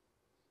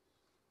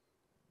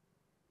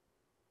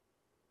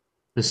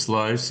 The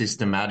slow,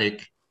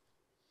 systematic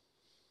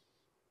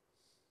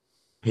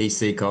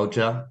PC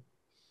culture.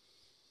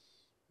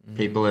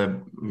 People are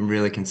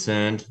really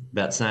concerned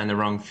about saying the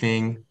wrong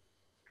thing,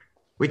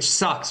 which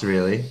sucks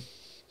really,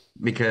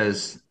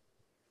 because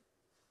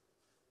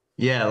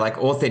like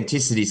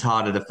authenticity is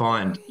harder to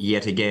find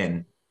yet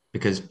again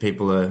because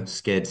people are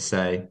scared to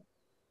say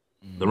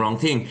the wrong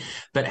thing.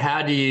 But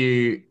how do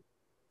you,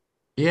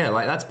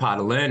 like that's part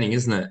of learning,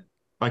 isn't it?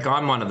 Like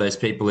I'm one of those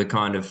people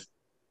who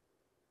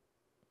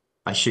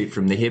I shoot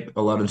from the hip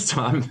a lot of the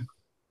time.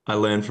 I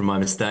learn from my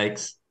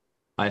mistakes.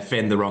 I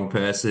offend the wrong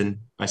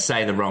person. I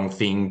say the wrong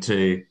thing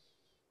to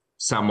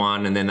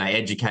someone and then they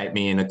educate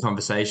me in a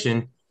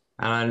conversation.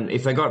 And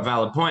if they got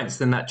valid points,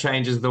 then that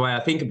changes the way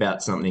I think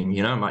about something.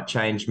 It might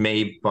change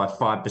me by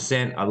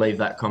 5%. I leave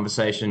that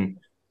conversation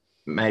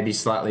maybe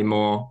slightly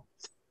more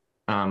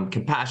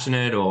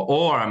compassionate,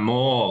 or I'm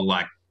more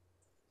like,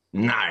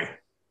 no,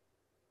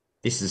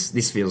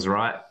 this feels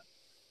right.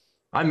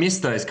 I miss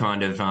those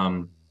kind of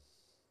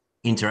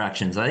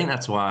interactions. I think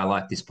that's why I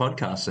like this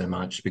podcast so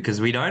much,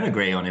 because we don't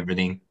agree on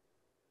everything.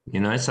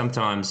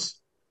 Sometimes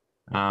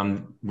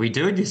we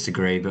do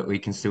disagree, but we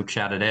can still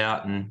chat it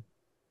out. And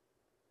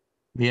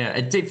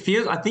it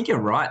feels, I think you're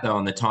right though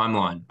on the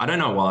timeline. I don't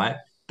know why,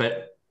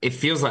 but it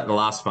feels like the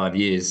last 5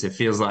 years, it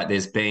feels like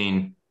there's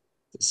been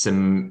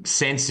some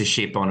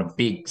censorship on a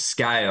big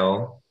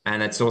scale,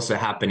 and it's also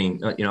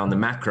happening, on the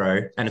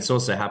macro, and it's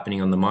also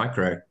happening on the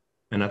micro.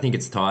 And I think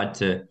it's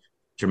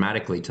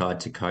dramatically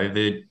tied to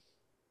COVID,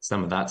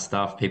 some of that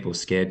stuff. People are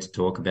scared to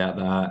talk about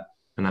that,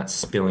 and that's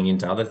spilling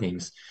into other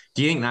things.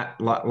 Do you think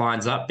that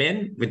lines up,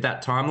 Ben, with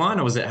that timeline,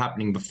 or was it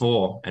happening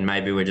before? And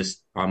maybe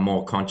I'm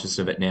more conscious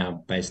of it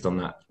now based on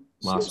that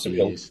last few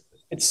years.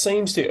 It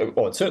seems to,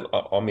 well, it's certainly,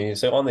 I mean,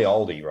 so I'm the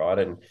oldie, right?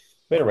 And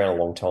been around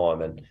a long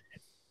time, and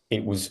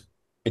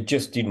it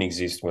just didn't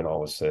exist when I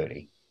was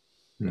 30.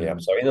 Yeah.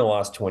 So in the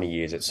last 20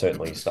 years, it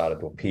certainly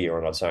started to appear.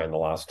 And I'd say in the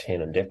last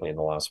 10 and definitely in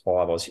the last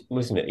 5, I was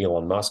listening to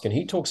Elon Musk, and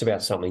he talks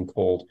about something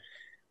called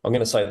I'm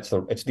going to say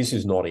this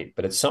is not it,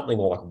 but it's something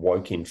like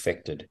woke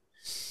infected,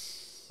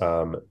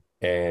 and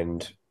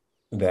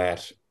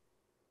that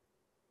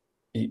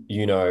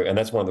and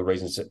that's one of the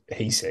reasons that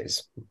he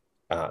says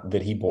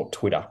that he bought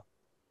Twitter,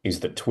 is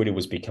that Twitter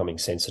was becoming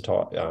censored,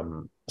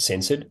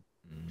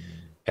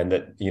 and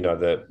that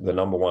the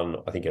number one,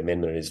 I think,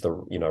 amendment is the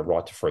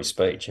right to free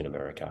speech in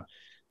America, and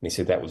he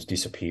said that was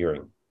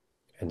disappearing,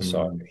 and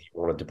so he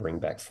wanted to bring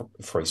back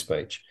free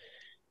speech,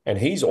 and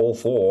he's all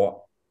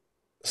for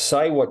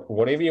say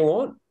whatever you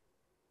want,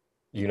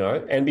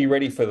 and be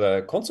ready for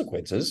the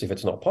consequences if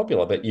it's not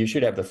popular, but you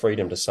should have the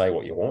freedom to say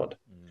what you want.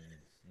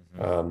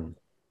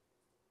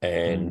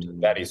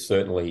 And that is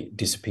certainly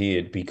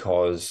disappeared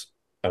because,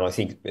 and I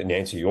think in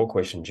answer to your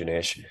question,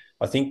 Janesh,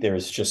 I think there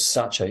is just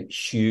such a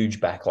huge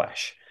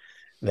backlash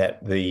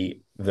that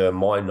the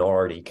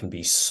minority can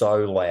be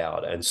so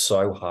loud and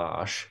so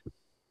harsh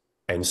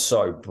and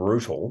so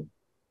brutal,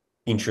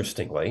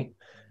 interestingly,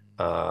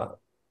 that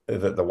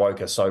the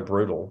woke are so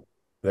brutal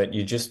that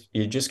you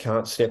just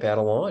can't step out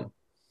of line.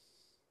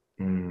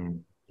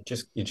 You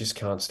just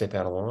can't step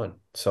out of line.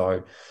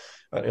 So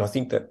I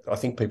think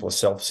people are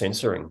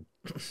self-censoring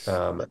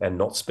and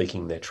not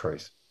speaking their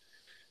truth.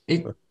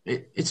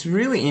 It's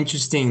really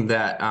interesting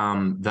that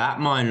that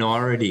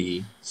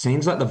minority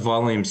seems like the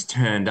volume's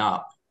turned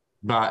up,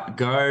 but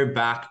go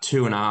back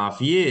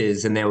 2.5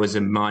 years and there was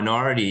a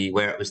minority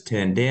where it was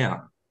turned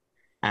down.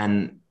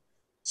 And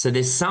so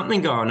there's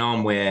something going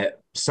on where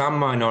some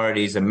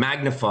minorities are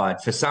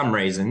magnified for some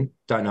reason,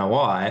 don't know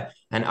why,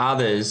 and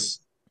others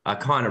are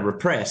kind of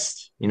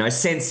repressed,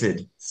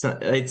 censored. So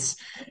it's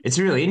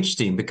really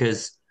interesting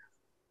because,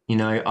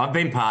 I've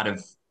been part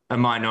of a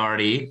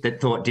minority that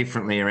thought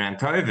differently around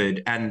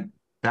COVID, and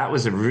that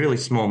was a really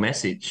small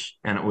message,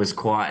 and it was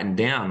quietened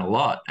down a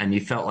lot, and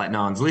you felt like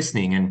no one's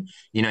listening. And,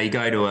 you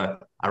go to a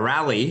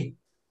rally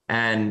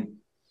and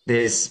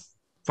there's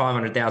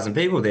 500,000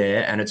 people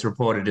there and it's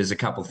reported as a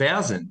couple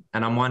thousand.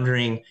 And I'm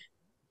wondering,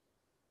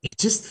 it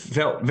just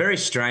felt very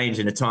strange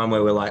in a time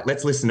where we're like,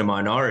 let's listen to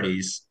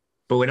minorities,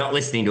 but we're not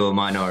listening to a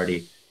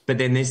minority. But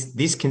then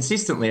this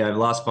consistently over the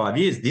last 5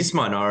 years, this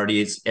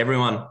minority is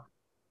everyone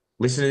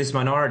listen to this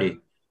minority.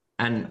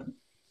 And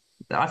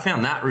I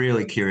found that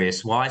really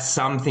curious, why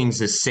some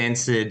things are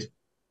censored,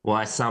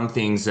 why some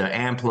things are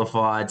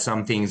amplified,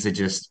 some things are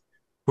just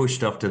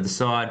pushed off to the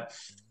side.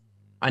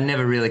 I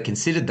never really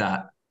considered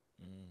that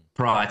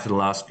prior to the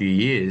last few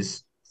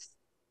years.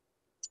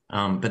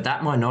 But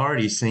that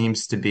minority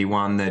seems to be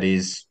one that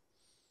is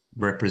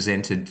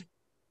represented,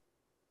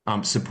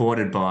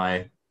 supported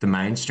by the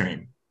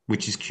mainstream,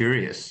 which is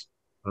curious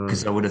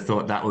because I would have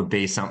thought that would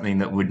be something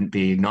that wouldn't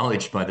be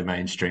acknowledged by the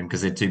mainstream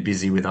because they're too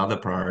busy with other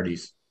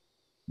priorities.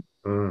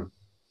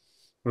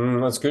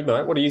 That's good,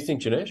 mate. What do you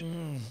think,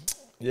 Janesh?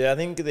 Yeah, I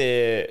think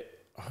they're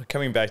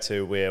coming back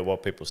to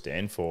what people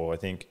stand for. I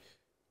think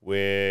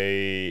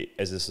we,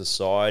 as a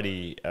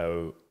society,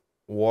 are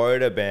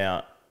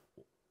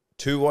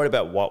too worried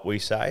about what we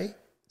say.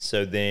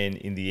 So then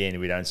in the end,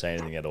 we don't say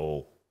anything at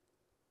all.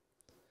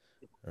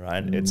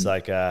 Right? It's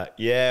like,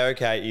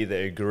 okay,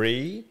 either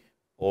agree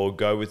or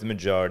go with the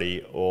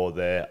majority, or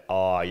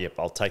yep,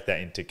 I'll take that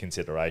into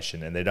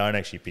consideration. And they don't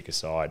actually pick a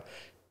side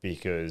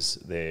because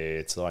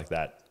it's like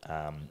that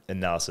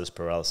analysis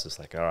paralysis.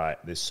 Like, all right,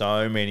 there's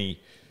so many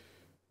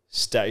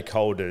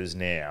stakeholders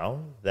now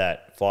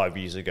that 5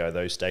 years ago,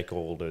 those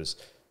stakeholders,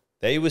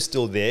 they were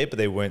still there, but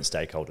they weren't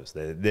stakeholders.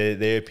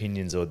 Their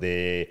opinions or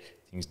their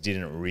things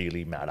didn't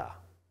really matter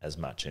as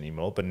much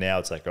anymore. But now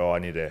it's like, I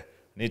need to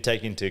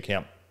take into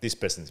account this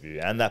person's view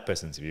and that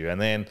person's view. And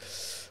then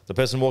the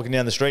person walking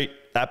down the street,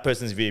 that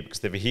person's view,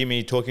 because if they hear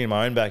me talking in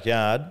my own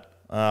backyard,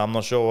 I'm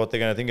not sure what they're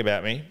going to think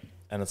about me.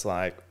 And it's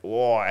like,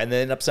 whoa, and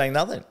they end up saying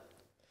nothing.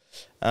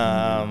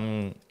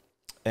 And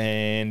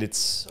I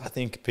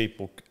think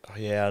people, I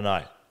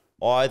know.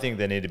 I think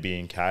they need to be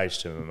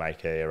encouraged to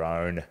make their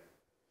own,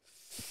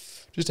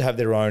 just to have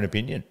their own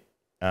opinion.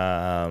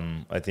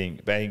 I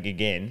think, but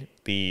again,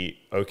 be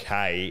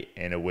okay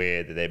and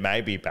aware that there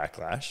may be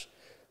backlash,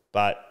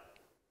 but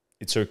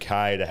it's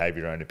okay to have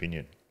your own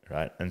opinion,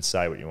 right? And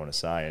say what you want to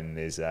say. And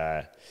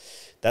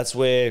that's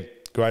where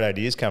great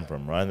ideas come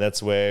from, right?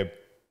 That's where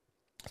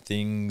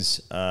things,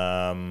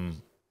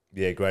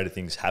 greater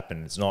things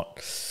happen. It's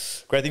not,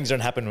 great things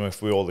don't happen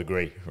if we all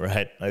agree,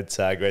 right? It's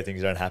great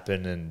things don't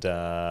happen. And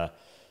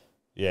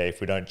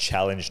if we don't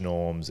challenge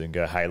norms and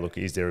go, hey, look,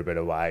 is there a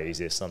better way? Is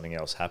there something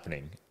else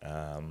happening?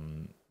 But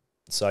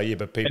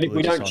people. And if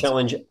we don't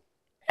challenge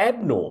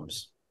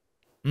abnorms,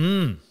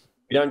 we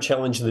don't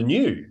challenge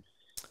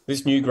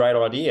this new great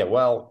idea.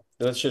 Well,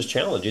 let's just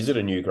challenge. Is it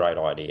a new great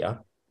idea?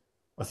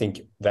 I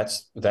think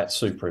that's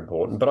super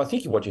important. But I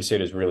think what you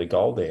said is really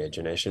gold there,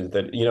 Janesh, is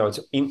that, it's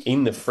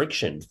in the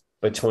friction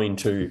between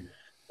two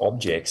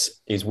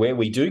objects is where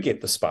we do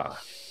get the spark,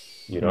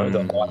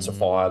 the lights of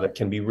fire that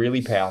can be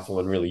really powerful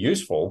and really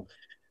useful.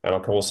 And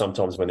of course,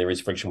 sometimes when there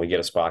is friction, we get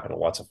a spark and a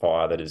lights of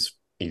fire that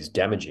is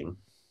damaging.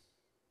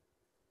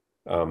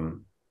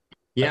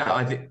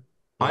 I think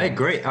I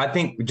agree. I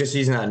think just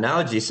using that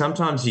analogy,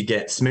 sometimes you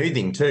get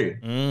smoothing too.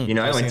 You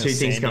know, when two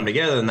things come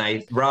together and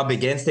they rub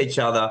against each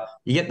other,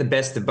 you get the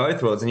best of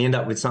both worlds and you end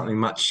up with something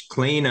much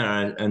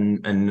cleaner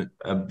and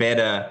a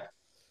better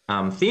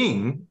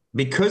thing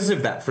because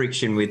of that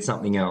friction with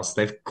something else.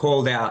 They've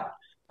called out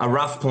a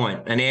rough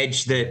point, an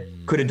edge that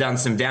could have done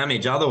some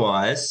damage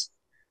otherwise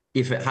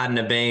if it hadn't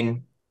have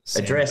been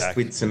addressed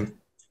with some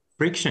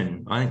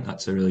friction. I think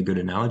that's a really good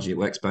analogy. It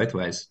works both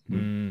ways.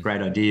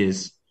 Great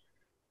ideas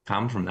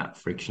come from that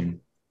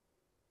friction.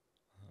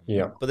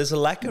 Yeah. But there's a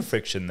lack of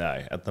friction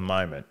though at the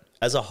moment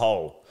as a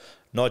whole,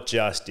 not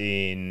just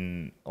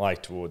in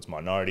like towards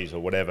minorities or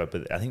whatever,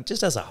 but I think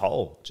just as a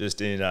whole,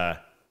 just in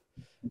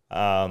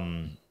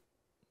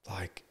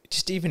like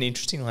just even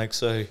interesting. Like,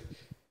 so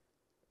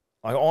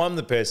like I'm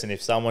the person,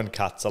 if someone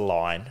cuts a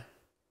line,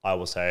 I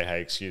will say,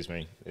 hey, excuse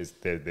me,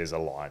 there's a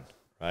line,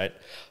 right?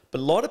 But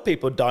a lot of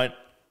people don't.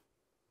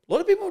 A lot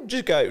of people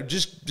just go,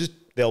 just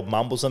they'll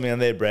mumble something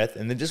under their breath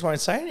and they just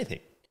won't say anything.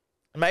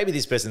 And maybe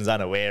this person's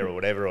unaware or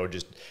whatever, or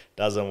just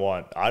doesn't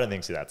want. I don't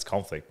think so. That's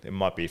conflict. It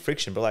might be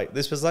friction, but like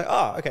this person's like,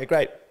 oh, okay,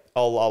 great,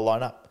 I'll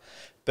line up.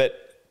 But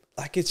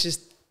like it's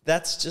just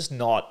that's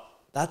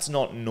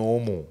not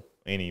normal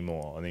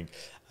anymore. I think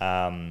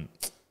Ben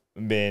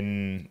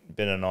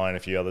and I and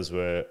a few others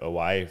were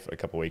away for a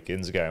couple of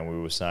weekends ago, and we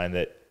were saying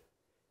that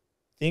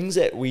things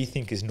that we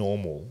think is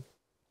normal,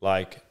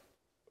 like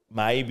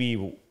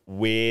maybe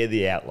we're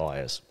the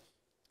outliers,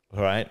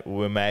 right?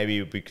 Or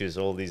maybe because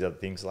all these other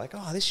things are like,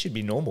 oh, this should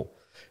be normal.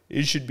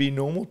 It should be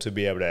normal to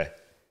be able to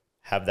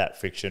have that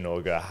friction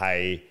or go,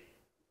 hey,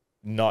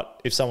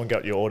 not if someone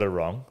got your order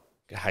wrong,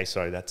 go, hey,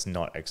 sorry, that's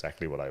not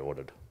exactly what I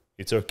ordered.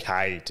 It's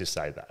okay to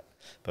say that.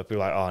 But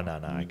people are like, oh,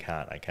 no,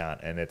 I can't.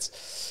 And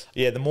it's,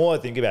 yeah, the more I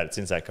think about it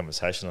since that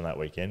conversation on that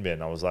weekend,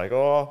 Ben, I was like,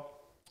 oh,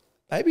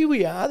 maybe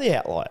we are the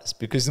outliers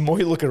because the more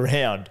you look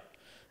around,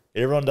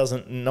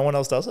 no one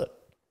else does it.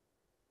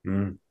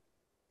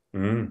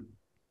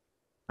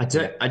 I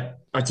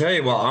tell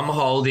you what, I'm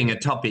holding a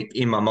topic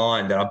in my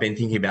mind that I've been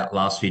thinking about the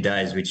last few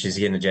days, which is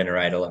going to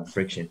generate a lot of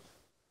friction.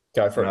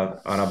 Go for it.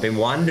 And I've been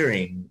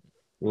wondering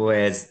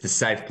where's the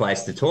safe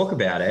place to talk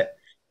about it.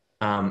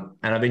 And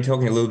I've been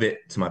talking a little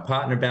bit to my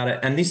partner about it.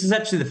 And this is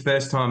actually the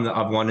first time that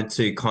I've wanted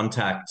to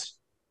contact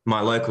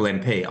my local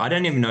MP. I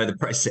don't even know the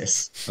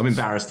process. I'm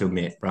embarrassed to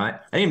admit, right? I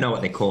don't even know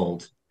what they're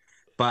called.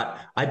 But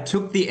I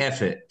took the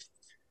effort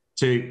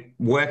to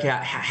work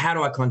out how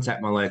do I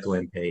contact my local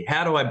MP?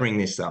 How do I bring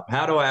this up?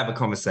 How do I have a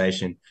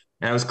conversation?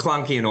 And it was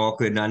clunky and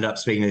awkward, and I ended up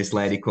speaking to this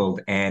lady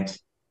called Ant,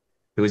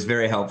 who was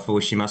very helpful.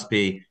 She must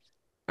be,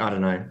 I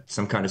don't know,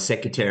 some kind of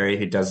secretary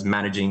who does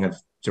managing of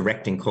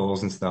directing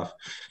calls and stuff.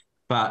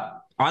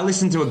 But I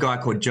listened to a guy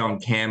called John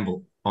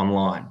Campbell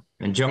online,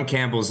 and John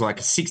Campbell's like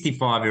a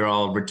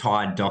 65-year-old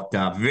retired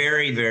doctor,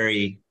 very,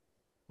 very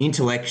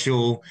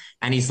intellectual,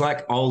 and he's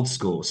like old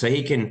school. So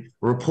he can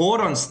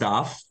report on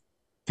stuff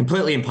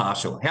completely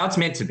impartial, how it's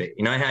meant to be.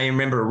 You know how you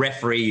remember a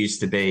referee used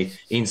to be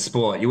in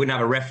sport? You wouldn't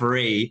have a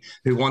referee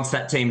who wants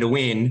that team to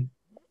win.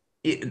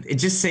 It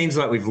just seems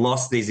like we've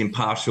lost these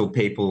impartial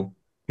people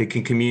who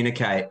can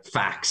communicate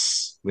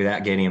facts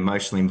without getting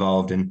emotionally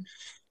involved. And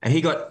he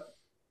got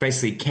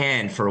basically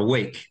canned for a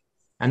week.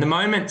 And the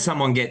moment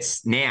someone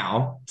gets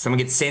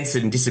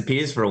censored and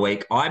disappears for a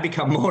week, I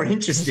become more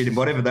interested in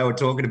whatever they were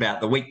talking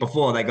about the week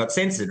before they got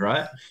censored,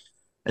 right?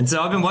 And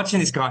so I've been watching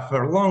this guy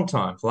for a long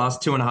time, for the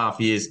last 2.5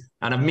 years,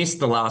 and I've missed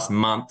the last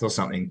month or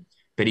something,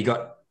 but he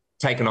got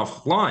taken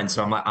offline.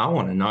 So I'm like, I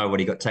want to know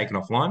what he got taken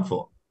offline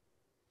for.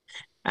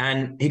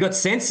 And he got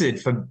censored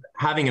for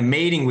having a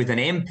meeting with an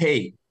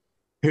MP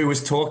who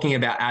was talking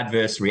about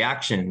adverse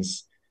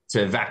reactions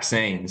to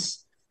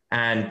vaccines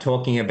and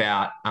talking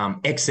about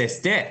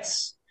excess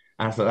deaths.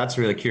 And I thought, that's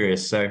really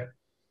curious. So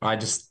I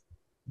just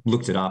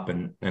looked it up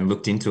and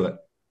looked into it.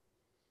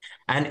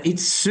 And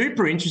it's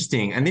super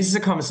interesting. And this is a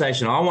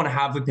conversation I want to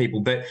have with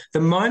people. But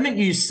the moment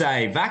you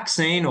say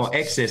vaccine or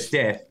excess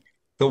death,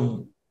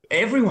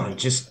 everyone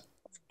just,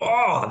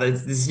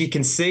 you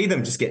can see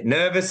them just get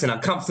nervous and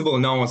uncomfortable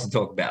and no one wants to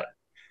talk about it.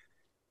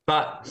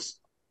 But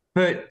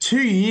for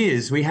 2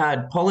 years, we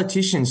had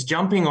politicians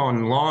jumping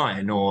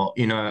online or,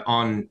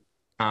 on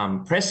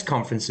press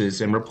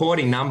conferences and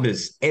reporting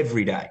numbers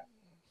every day,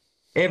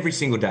 every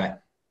single day.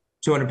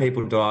 200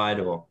 people died,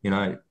 or,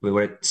 we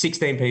were at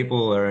 16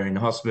 people are in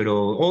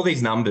hospital, all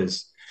these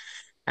numbers.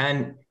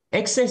 And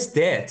excess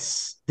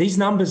deaths, these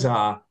numbers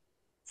are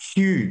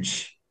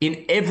huge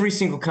in every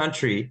single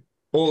country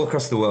all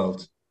across the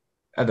world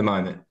at the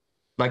moment.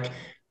 Like,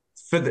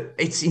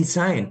 it's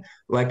insane.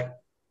 Like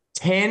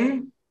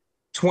 10,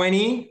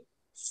 20,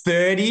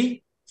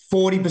 30,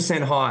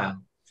 40% higher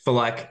for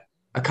like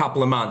a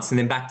couple of months and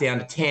then back down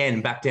to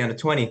 10, back down to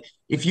 20.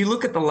 If you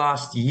look at the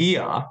last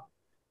year,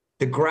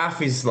 the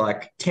graph is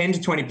like 10 to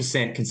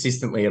 20%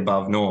 consistently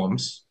above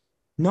norms.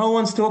 No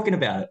one's talking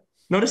about it.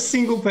 Not a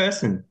single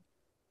person.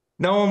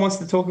 No one wants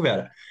to talk about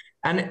it.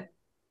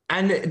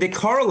 And it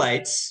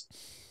correlates,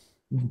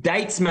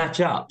 dates match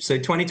up. So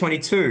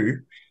 2022,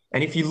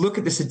 and if you look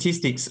at the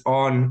statistics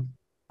from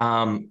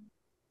the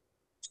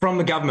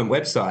government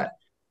website,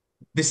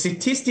 the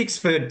statistics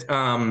for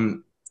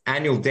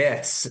annual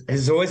deaths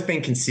has always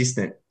been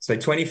consistent. So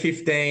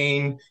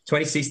 2015,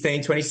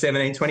 2016,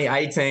 2017,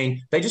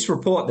 2018, they just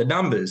report the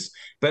numbers.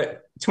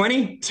 But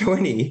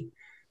 2020,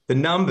 the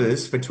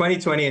numbers for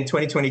 2020 and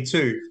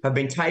 2022 have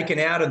been taken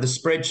out of the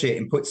spreadsheet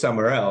and put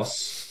somewhere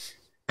else.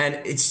 And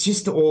it's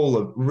just all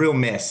a real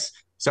mess.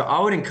 So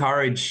I would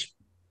encourage,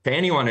 for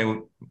anyone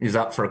who is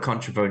up for a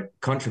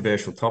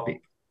controversial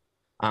topic,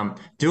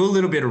 do a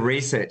little bit of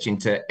research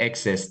into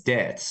excess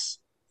deaths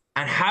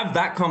and have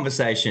that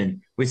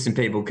conversation with some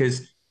people,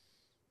 because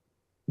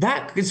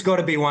that has got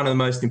to be one of the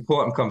most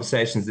important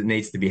conversations that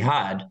needs to be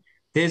had.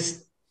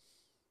 There's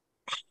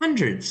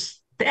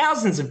hundreds,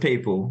 thousands of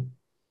people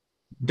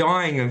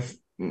dying of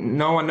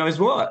no one knows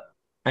what,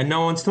 and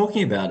no one's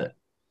talking about it.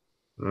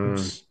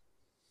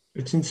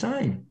 It's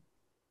insane.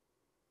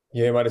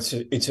 Yeah, mate.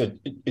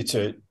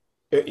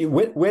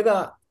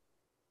 Whether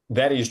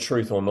that is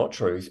truth or not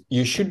truth,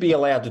 you should be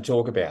allowed to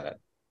talk about it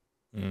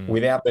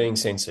without being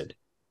censored.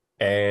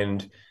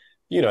 And,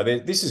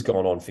 this has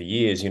gone on for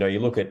years. You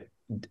look at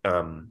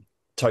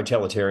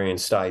totalitarian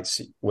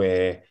states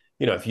where,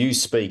 if you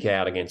speak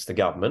out against the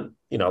government,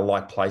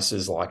 like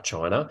places like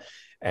China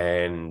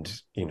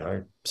and,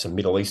 some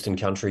Middle Eastern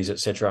countries,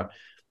 etc.,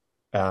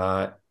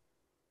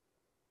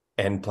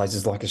 and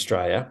places like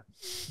Australia,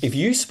 if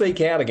you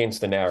speak out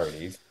against the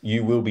narrative,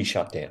 you will be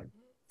shut down.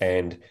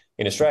 And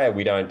in Australia,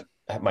 we don't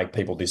make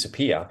people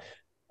disappear,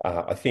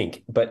 I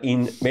think. But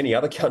in many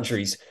other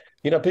countries,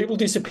 people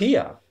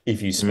disappear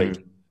if you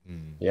speak.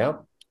 Yeah.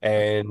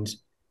 And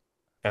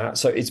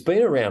so it's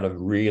been around a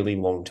really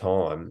long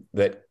time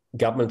that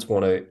governments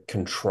want to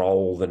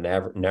control the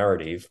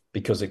narrative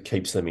because it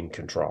keeps them in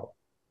control.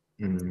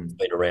 It's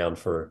been around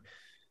for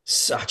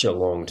such a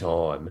long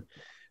time.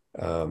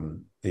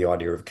 The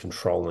idea of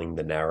controlling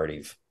the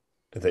narrative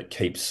that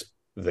keeps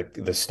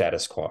the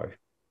status quo,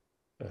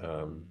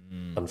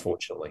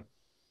 unfortunately.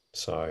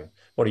 So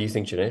what do you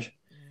think, Janesh?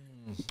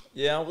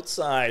 Yeah, I would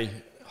say,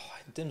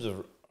 in terms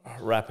of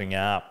wrapping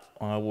up,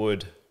 I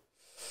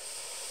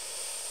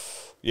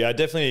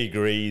definitely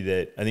agree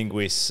that I think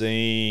we're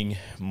seeing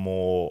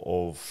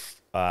more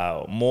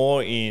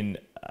in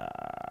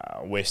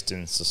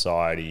Western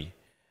society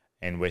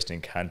and Western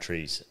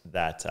countries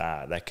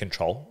that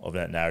control of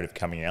that narrative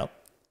coming out,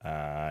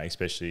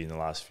 especially in the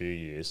last few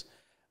years.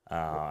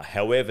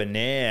 However,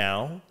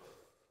 now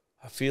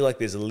I feel like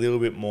there's a little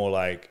bit more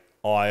like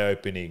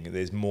eye-opening.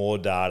 There's more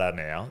data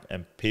now,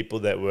 and people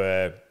that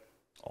were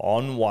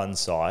on one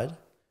side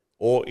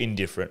or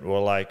indifferent were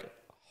like,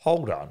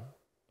 hold on,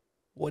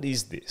 what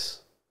is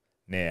this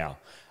now?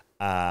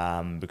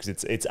 Because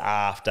it's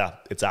after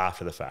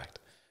the fact,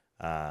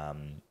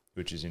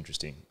 which is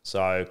interesting.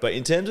 So, but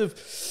in terms of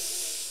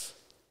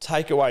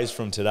takeaways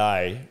from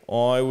today,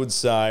 I would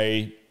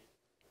say,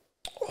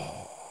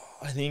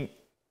 I think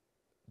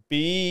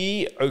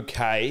be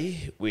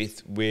okay with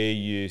where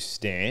you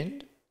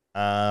stand,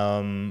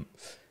 and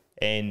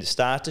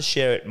start to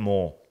share it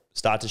more.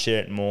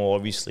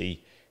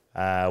 Obviously,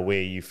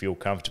 where you feel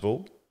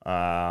comfortable,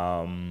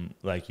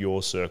 like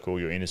your circle,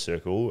 your inner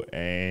circle,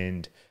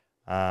 and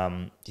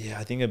I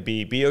think it'd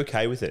be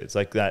okay with it. It's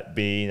like that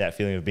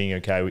feeling of being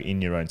okay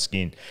in your own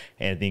skin,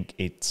 and I think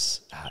it's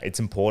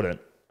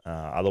important.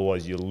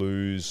 Otherwise,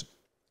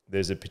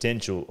 there's a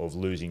potential of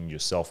losing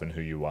yourself and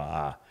who you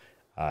are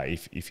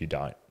if you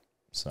don't.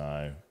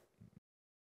 So